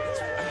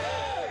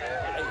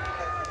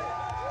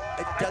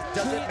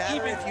 Does it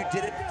matter if you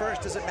did it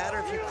first? Does it matter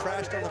if you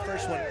crashed on the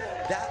first one?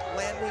 That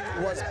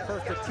landing was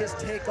perfect. His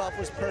takeoff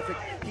was perfect.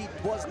 He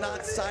was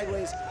not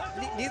sideways.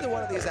 Neither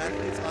one of these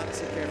athletes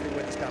honestly care if they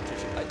win this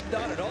competition.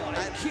 Not at all.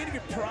 I can't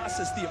even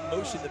process the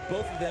emotion that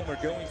both of them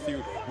are going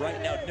through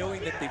right now,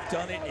 knowing that they've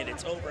done it and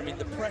it's over. I mean,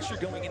 the pressure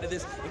going into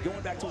this and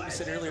going back to what we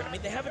said earlier, I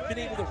mean, they haven't been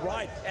able to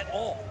ride at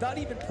all, not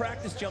even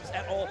practice jumps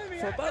at all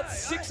for about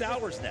 6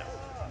 hours now.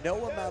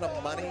 No amount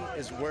of money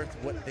is worth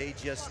what they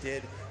just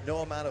did. No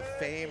amount of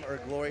fame or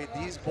glory.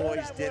 These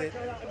boys did it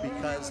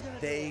because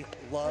they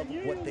love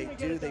what they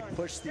do. They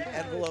push the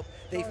envelope.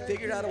 They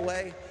figured out a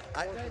way.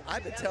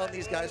 I've been telling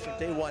these guys from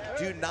day one,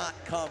 do not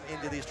come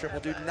into these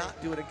triple, do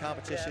not do it in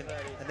competition.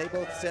 And they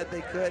both said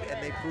they could,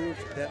 and they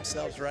proved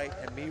themselves right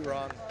and me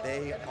wrong.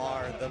 They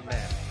are the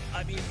men.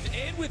 I mean,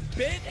 and with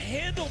bent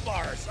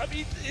handlebars. I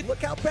mean, look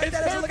how bent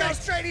that is. Look how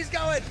straight he's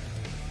going.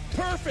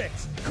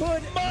 Perfect.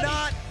 Could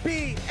not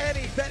be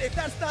any better. If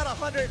that's not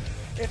 100,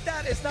 if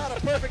that is not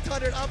a perfect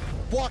 100, I'm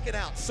walking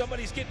out.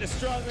 Somebody's getting a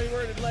strongly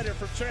worded letter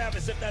from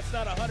Travis if that's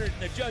not 100 in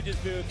the judges'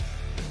 booth.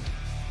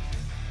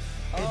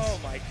 Oh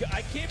my God,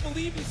 I can't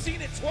believe you've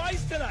seen it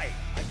twice tonight.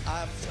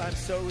 I'm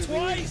so relieved.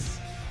 Twice.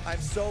 I'm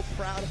so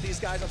proud of these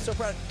guys. I'm so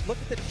proud. Look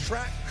at the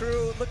track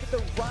crew. Look at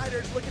the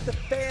riders. Look at the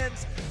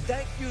fans.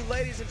 Thank you,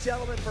 ladies and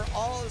gentlemen, for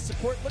all the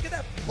support. Look at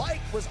that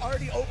bike was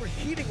already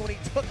overheating when he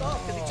took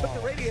off because he took the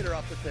radiator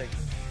off the thing.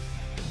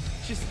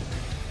 Just,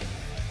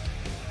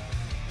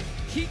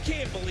 he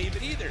can't believe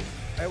it either.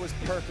 It was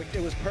perfect.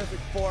 It was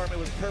perfect form. It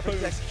was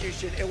perfect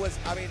execution. It was,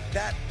 I mean,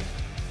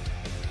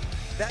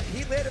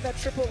 he landed that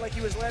triple like he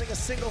was landing a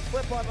single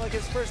flip on like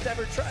his first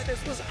ever try.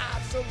 This was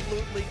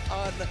absolutely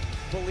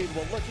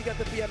unbelievable. Look, you got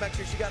the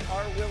BMXers, you got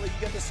R. Willie,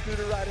 you got the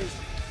scooter riders.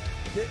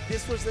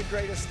 This was the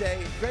greatest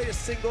day,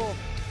 greatest single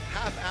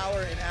half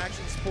hour in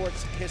action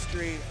sports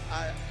history.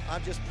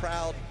 I'm just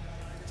proud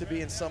to be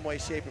in some way,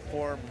 shape, or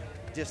form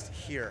just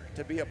here,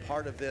 to be a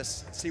part of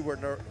this, see where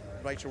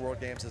Nitro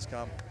World Games has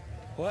come.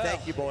 Well,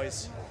 thank you,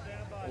 boys.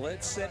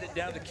 Let's send it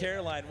down to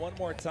Caroline one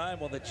more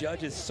time while the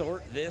judges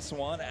sort this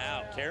one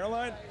out.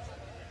 Caroline?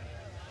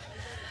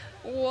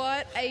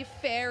 What a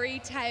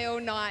fairy tale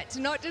night. To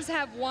not just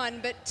have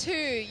one, but two.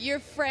 You're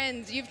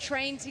friends, you've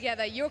trained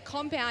together, your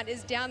compound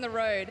is down the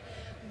road.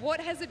 What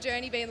has the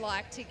journey been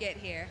like to get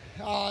here?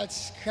 Oh,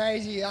 it's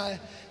crazy. I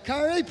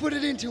can't really put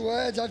it into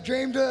words. I've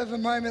dreamed of a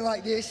moment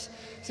like this.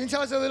 Since I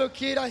was a little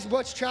kid, I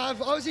watched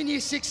Trav. I was in year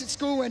 6 at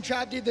school when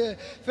Trav did the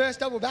first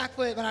double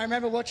backflip, and I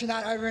remember watching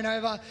that over and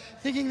over,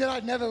 thinking that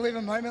I'd never live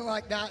a moment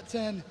like that.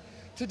 And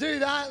to do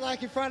that,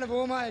 like in front of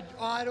all my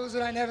idols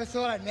that I never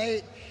thought I'd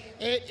meet,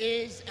 it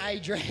is a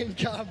dream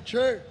come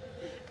true.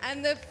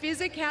 And the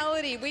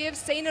physicality, we have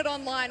seen it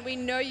online. We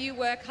know you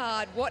work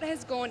hard. What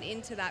has gone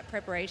into that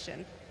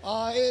preparation?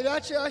 I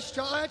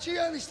actually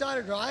only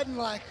started riding,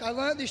 like I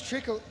learned this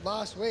trick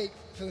last week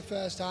for the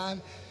first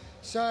time.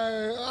 So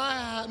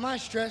my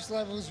stress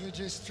levels were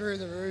just through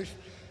the roof.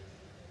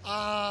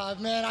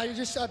 Man,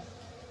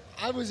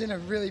 I was in a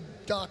really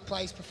dark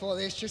place before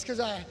this just because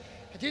I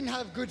didn't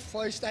have good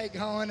flow state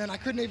going and I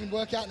couldn't even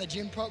work out in the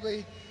gym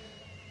properly.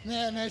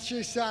 Man, it's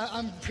just,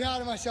 I'm proud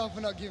of myself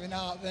for not giving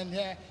up. And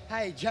yeah,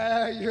 hey,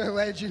 Jayo, you're a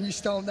legend. You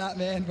stole that,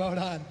 man. Well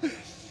done.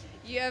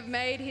 You have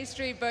made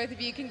history, both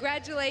of you.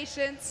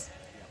 Congratulations.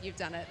 You've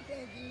done it.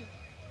 Thank you.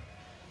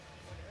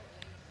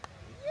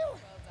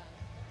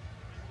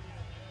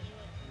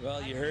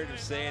 Well, you heard him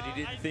saying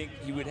he didn't think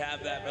he would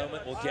have that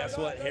moment. Well, guess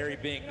what, Harry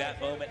Bink? That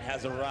moment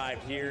has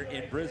arrived here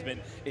in Brisbane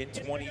in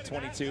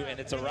 2022, and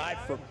it's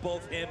arrived for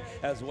both him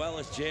as well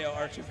as Jayo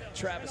Archer.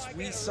 Travis,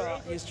 we saw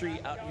history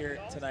out here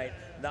tonight,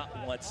 not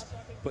once,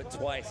 but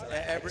twice.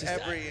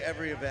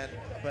 Every event,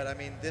 but I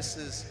mean, this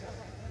is,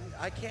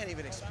 I can't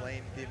even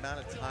explain the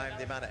amount of time,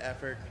 the amount of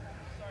effort.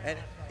 And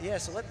yeah,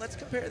 so let's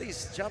compare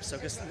these jumps. So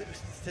because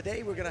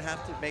today we're going to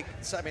have to make,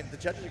 I mean, the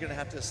judges are going to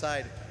have to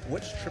decide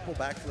which triple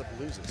backflip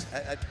loses.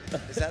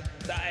 Is that?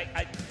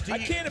 I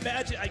can't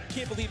imagine, I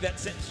can't believe that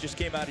sentence just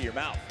came out of your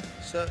mouth.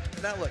 So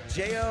now look,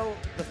 Jayo,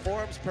 the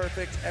form's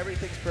perfect,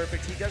 everything's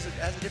perfect. He has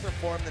a different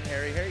form than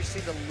Harry. Harry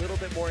seemed a little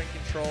bit more in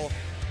control,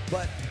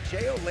 but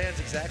Jayo lands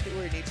exactly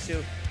where he needs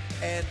to.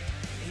 And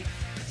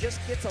just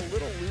gets a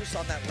little loose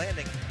on that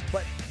landing.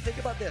 But think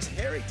about this,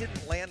 Harry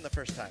didn't land the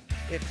first time.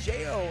 If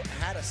Jayo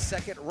had a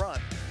second run,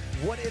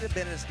 would it have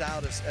been as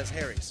dialed as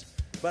Harry's?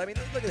 But I mean,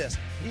 look at this.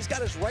 He's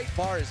got his right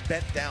bar is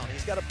bent down.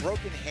 He's got a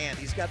broken hand.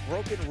 He's got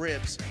broken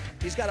ribs.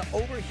 He's got an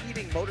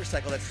overheating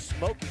motorcycle that's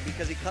smoking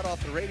because he cut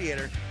off the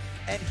radiator,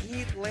 and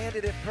he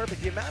landed it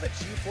perfect. The amount of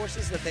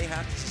G-forces that they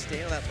have to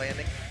sustain on that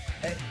landing,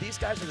 these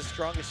guys are the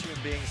strongest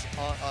human beings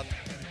on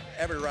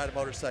ever to ride a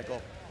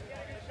motorcycle.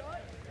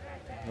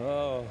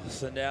 Oh,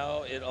 so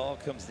now it all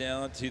comes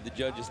down to the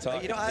judges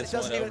talking. You know,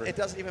 it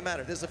doesn't even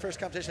matter. This is the first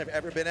competition I've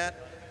ever been at.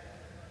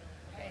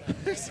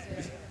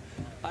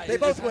 They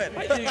both win.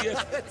 I think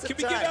can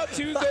we give out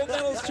 2 gold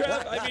medals,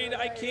 Trev? I mean,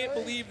 I can't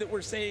believe that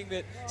we're saying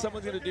that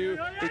someone's going to do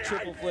the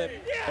triple flip,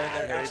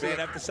 and they're actually going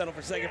to have to settle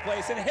for second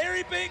place. And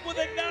Harry Bink with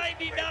a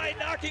 99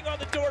 knocking on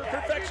the door of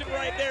perfection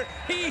right there.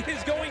 He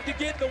is going to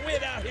get the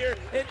win out here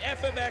in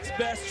FMX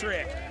Best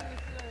Trick.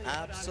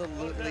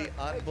 Absolutely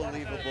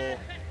unbelievable.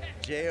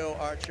 Jayo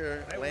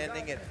Archer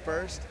landing at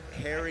first.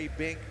 Harry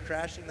Bink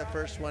crashing the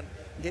first one,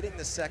 hitting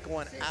the second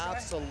one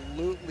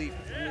absolutely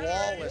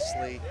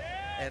flawlessly.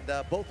 And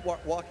both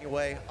walking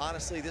away.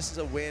 Honestly, this is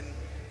a win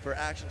for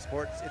Action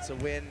Sports. It's a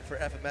win for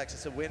FMX.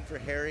 It's a win for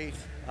Harry,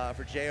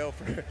 for Jayo,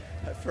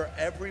 for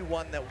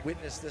everyone that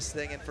witnessed this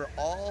thing, and for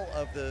all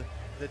of the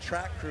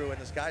track crew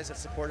and those guys that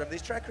support them.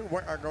 These track crew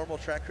weren't our normal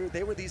track crew.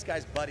 They were these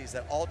guys' buddies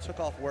that all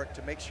took off work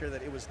to make sure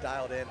that it was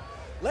dialed in.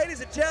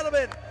 Ladies and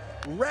gentlemen,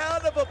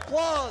 round of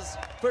applause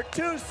for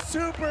 2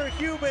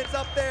 superhumans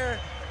up there,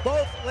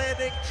 both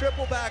landing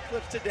triple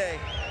backflips today.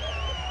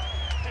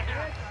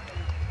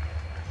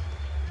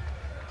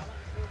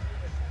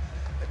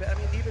 I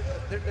mean, even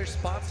they're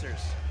sponsors,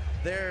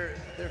 they're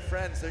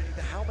friends.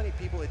 How many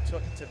people it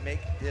took to make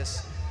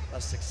this a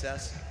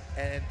success,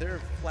 and they're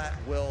flat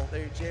will.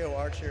 They're Jayo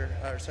Archer,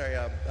 or sorry,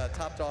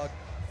 Top Dog,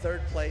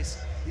 3rd place.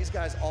 These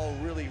guys all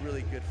really,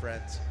 really good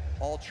friends.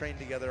 All trained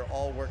together,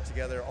 all work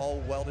together, all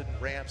welded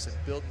in ramps and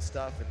building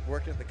stuff and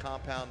working at the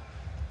compound.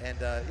 And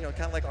you know,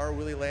 kind of like our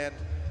Willie Land,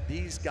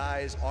 these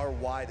guys are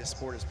why the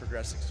sport is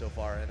progressing so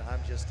far. And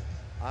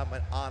I'm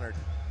honored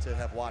to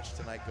have watched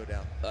tonight go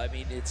down. I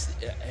mean, it's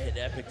an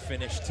epic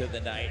finish to the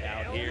night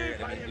out here.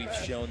 I mean, we've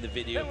shown the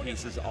video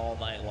pieces all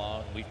night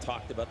long. We've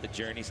talked about the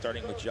journey,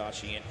 starting with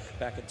Josh Sheehan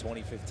back in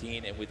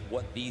 2015, and with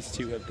what these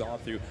 2 have gone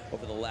through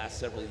over the last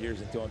several years,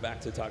 and going back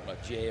to talking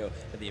about Jayo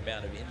and the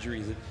amount of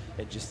injuries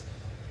and just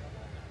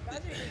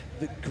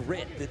the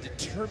grit, the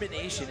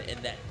determination, and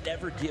that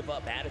never give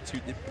up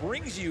attitude that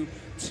brings you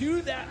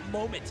to that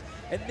moment.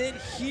 And then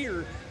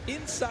here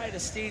inside a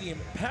stadium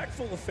packed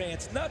full of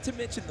fans, not to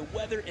mention the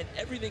weather and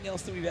everything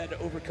else that we've had to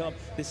overcome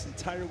this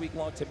entire week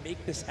long to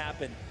make this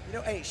happen. You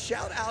know, hey,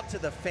 shout out to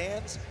the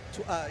fans.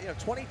 You know,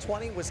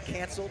 2020 was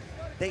canceled.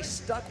 They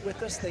stuck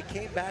with us. They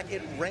came back.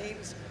 It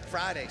rains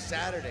Friday,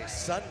 Saturday,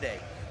 Sunday.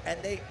 And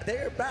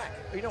they're back.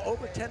 You know,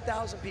 over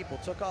 10,000 people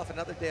took off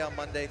another day on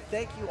Monday.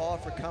 Thank you all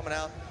for coming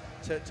out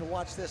to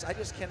watch this. I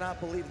just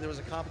cannot believe there was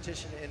a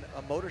competition, in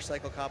a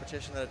motorcycle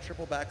competition, that a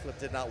triple backflip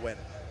did not win.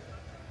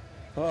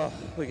 Oh,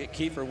 look at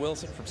Kiefer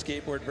Wilson from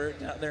Skateboard Vert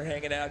down there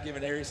hanging out,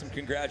 giving Harry some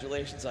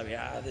congratulations. I mean,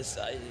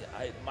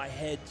 my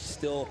head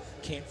still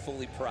can't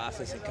fully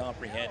process and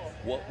comprehend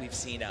what we've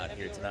seen out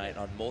here tonight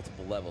on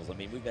multiple levels. I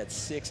mean, we've had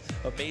 6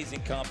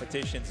 amazing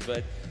competitions,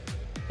 but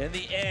in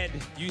the end,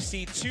 you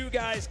see 2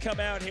 guys come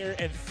out here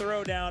and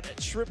throw down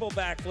triple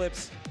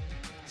backflips.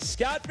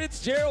 Scott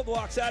Fitzgerald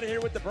walks out of here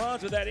with the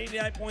bronze with that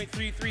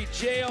 89.33.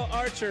 Jayo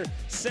Archer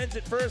sends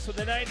it first with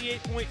a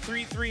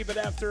 98.33, but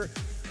after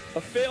a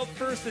failed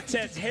first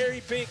attempt,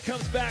 Harry Bink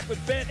comes back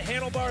with bent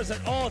handlebars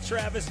and all,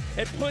 Travis,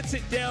 and puts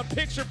it down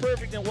picture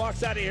perfect and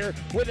walks out of here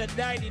with a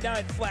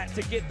 99 flat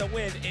to get the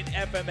win in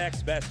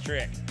FMX Best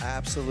Trick.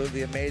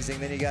 Absolutely amazing.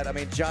 Then you got, I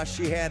mean, Josh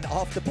Sheehan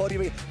off the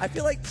podium. I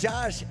feel like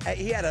Josh,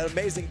 he had an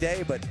amazing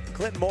day, but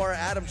Clinton Moore,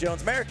 Adam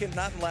Jones, American,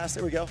 not in last.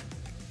 There we go.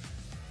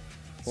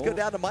 Let's go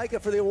down to Micah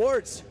for the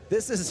awards.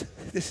 This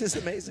is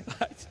amazing.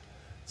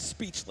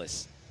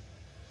 Speechless.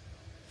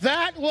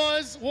 That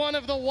was one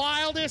of the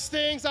wildest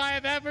things I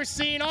have ever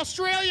seen.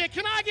 Australia,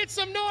 can I get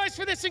some noise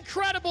for this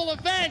incredible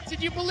event?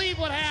 Did you believe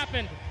what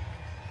happened?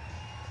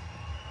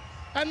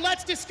 And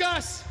let's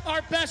discuss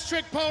our Best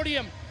Trick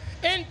podium.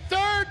 In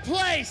 3rd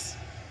place,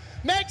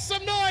 make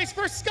some noise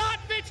for Scott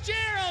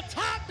Fitzgerald,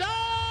 Top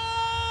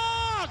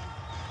Dog!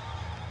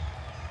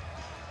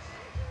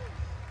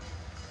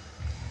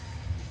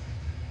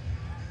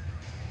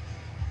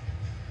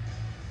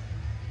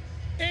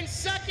 In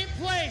 2nd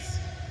place,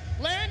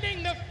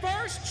 landing the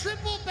first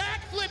triple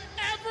backflip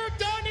ever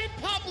done in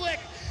public.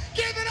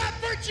 Give it up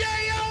for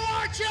Jayo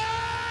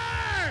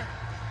Archer!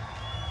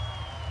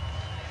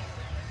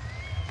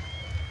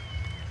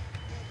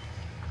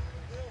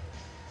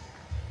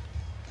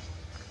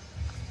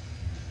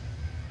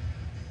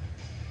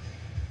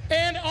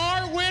 And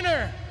our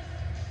winner,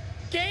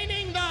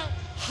 gaining the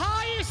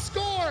highest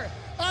score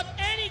of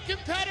any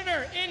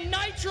competitor in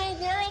Nitro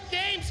World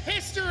Games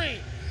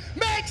history.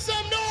 Make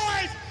some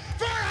noise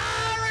for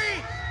Harry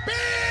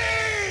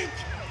Bink!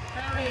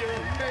 Harry, you're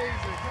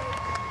amazing.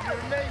 You're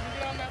amazing.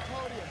 Get on that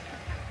podium.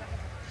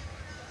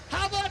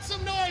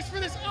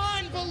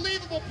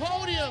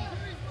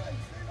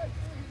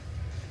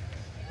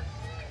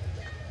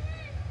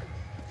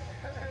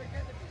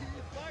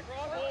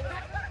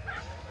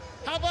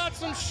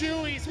 awesome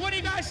shoeies. What do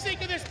you guys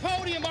think of this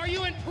podium? Are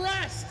you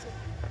impressed?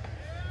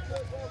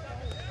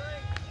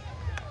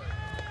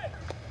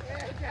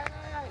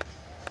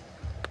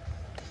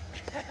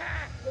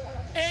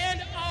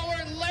 And our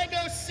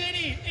Lego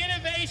City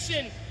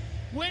Innovation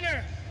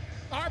winner.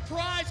 Our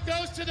prize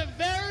goes to the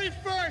very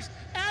first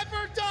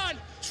ever done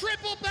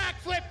triple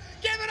backflip.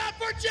 Give it up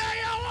for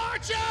Jayo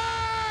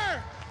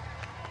Archer!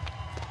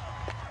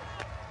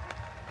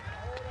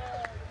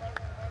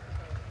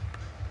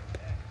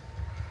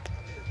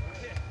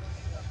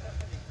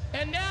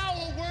 And now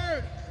a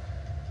word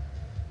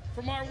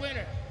from our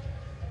winner.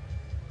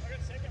 I got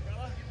second,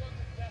 brother.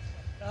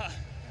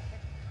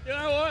 You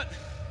know what?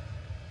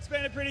 It's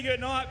been a pretty good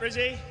night,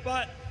 Brizzy,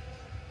 but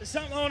there's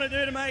something I want to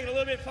do to make it a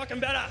little bit fucking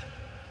better.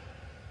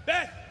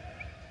 Beth!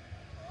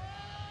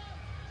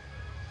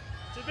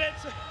 It's a bit...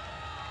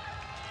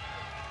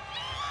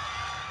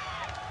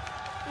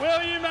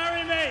 Will you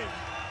marry me?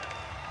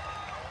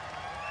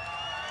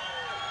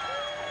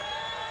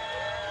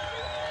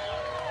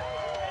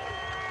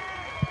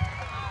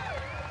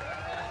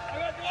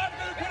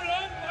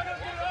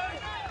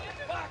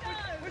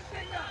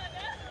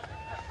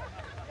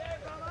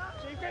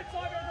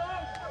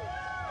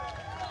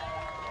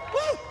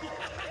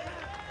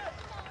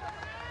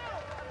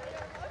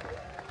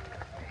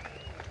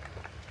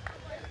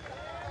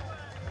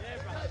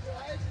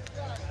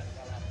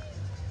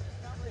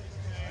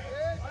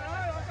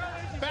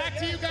 Back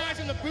to you guys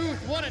in the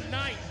booth. What a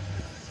night.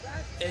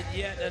 And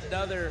yet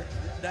another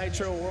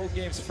Nitro World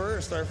Games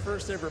first, our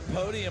first ever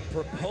podium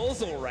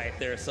proposal right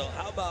there. So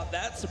how about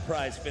that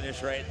surprise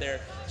finish right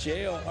there?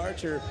 Jayo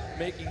Archer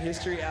making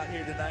history out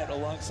here tonight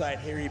alongside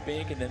Harry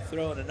Bink, and then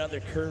throwing another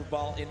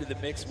curveball into the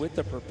mix with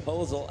the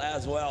proposal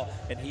as well.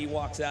 And he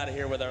walks out of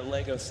here with our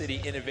Lego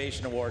City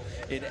Innovation Award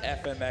in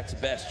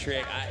FMX Best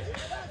Trick.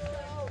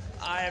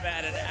 I am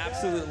at an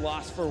absolute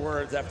loss for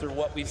words after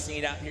what we've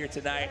seen out here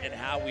tonight and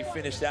how we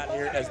finished out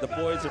here as the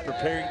boys are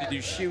preparing to do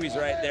shoeies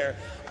right there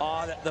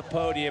on the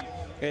podium.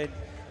 And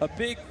a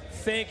big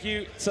thank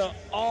you to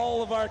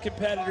all of our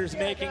competitors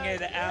making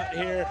it out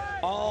here,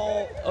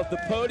 all of the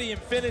podium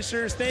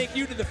finishers. Thank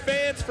you to the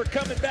fans for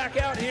coming back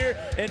out here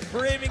and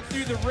braving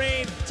through the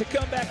rain to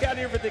come back out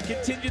here for the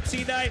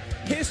contingency night.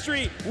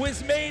 History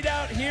was made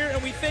out here,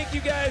 and we thank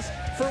you guys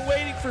for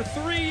waiting for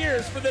 3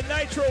 years for the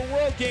Nitro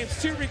World Games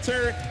to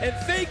return. And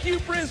thank you,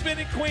 Brisbane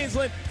and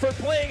Queensland, for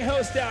playing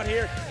host out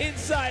here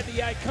inside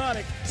the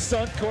iconic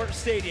Suncorp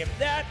Stadium.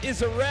 That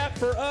is a wrap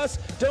for us.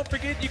 Don't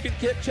forget, you can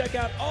check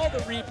out all the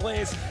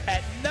replays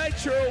at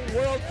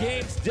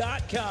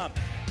NitroWorldGames.com.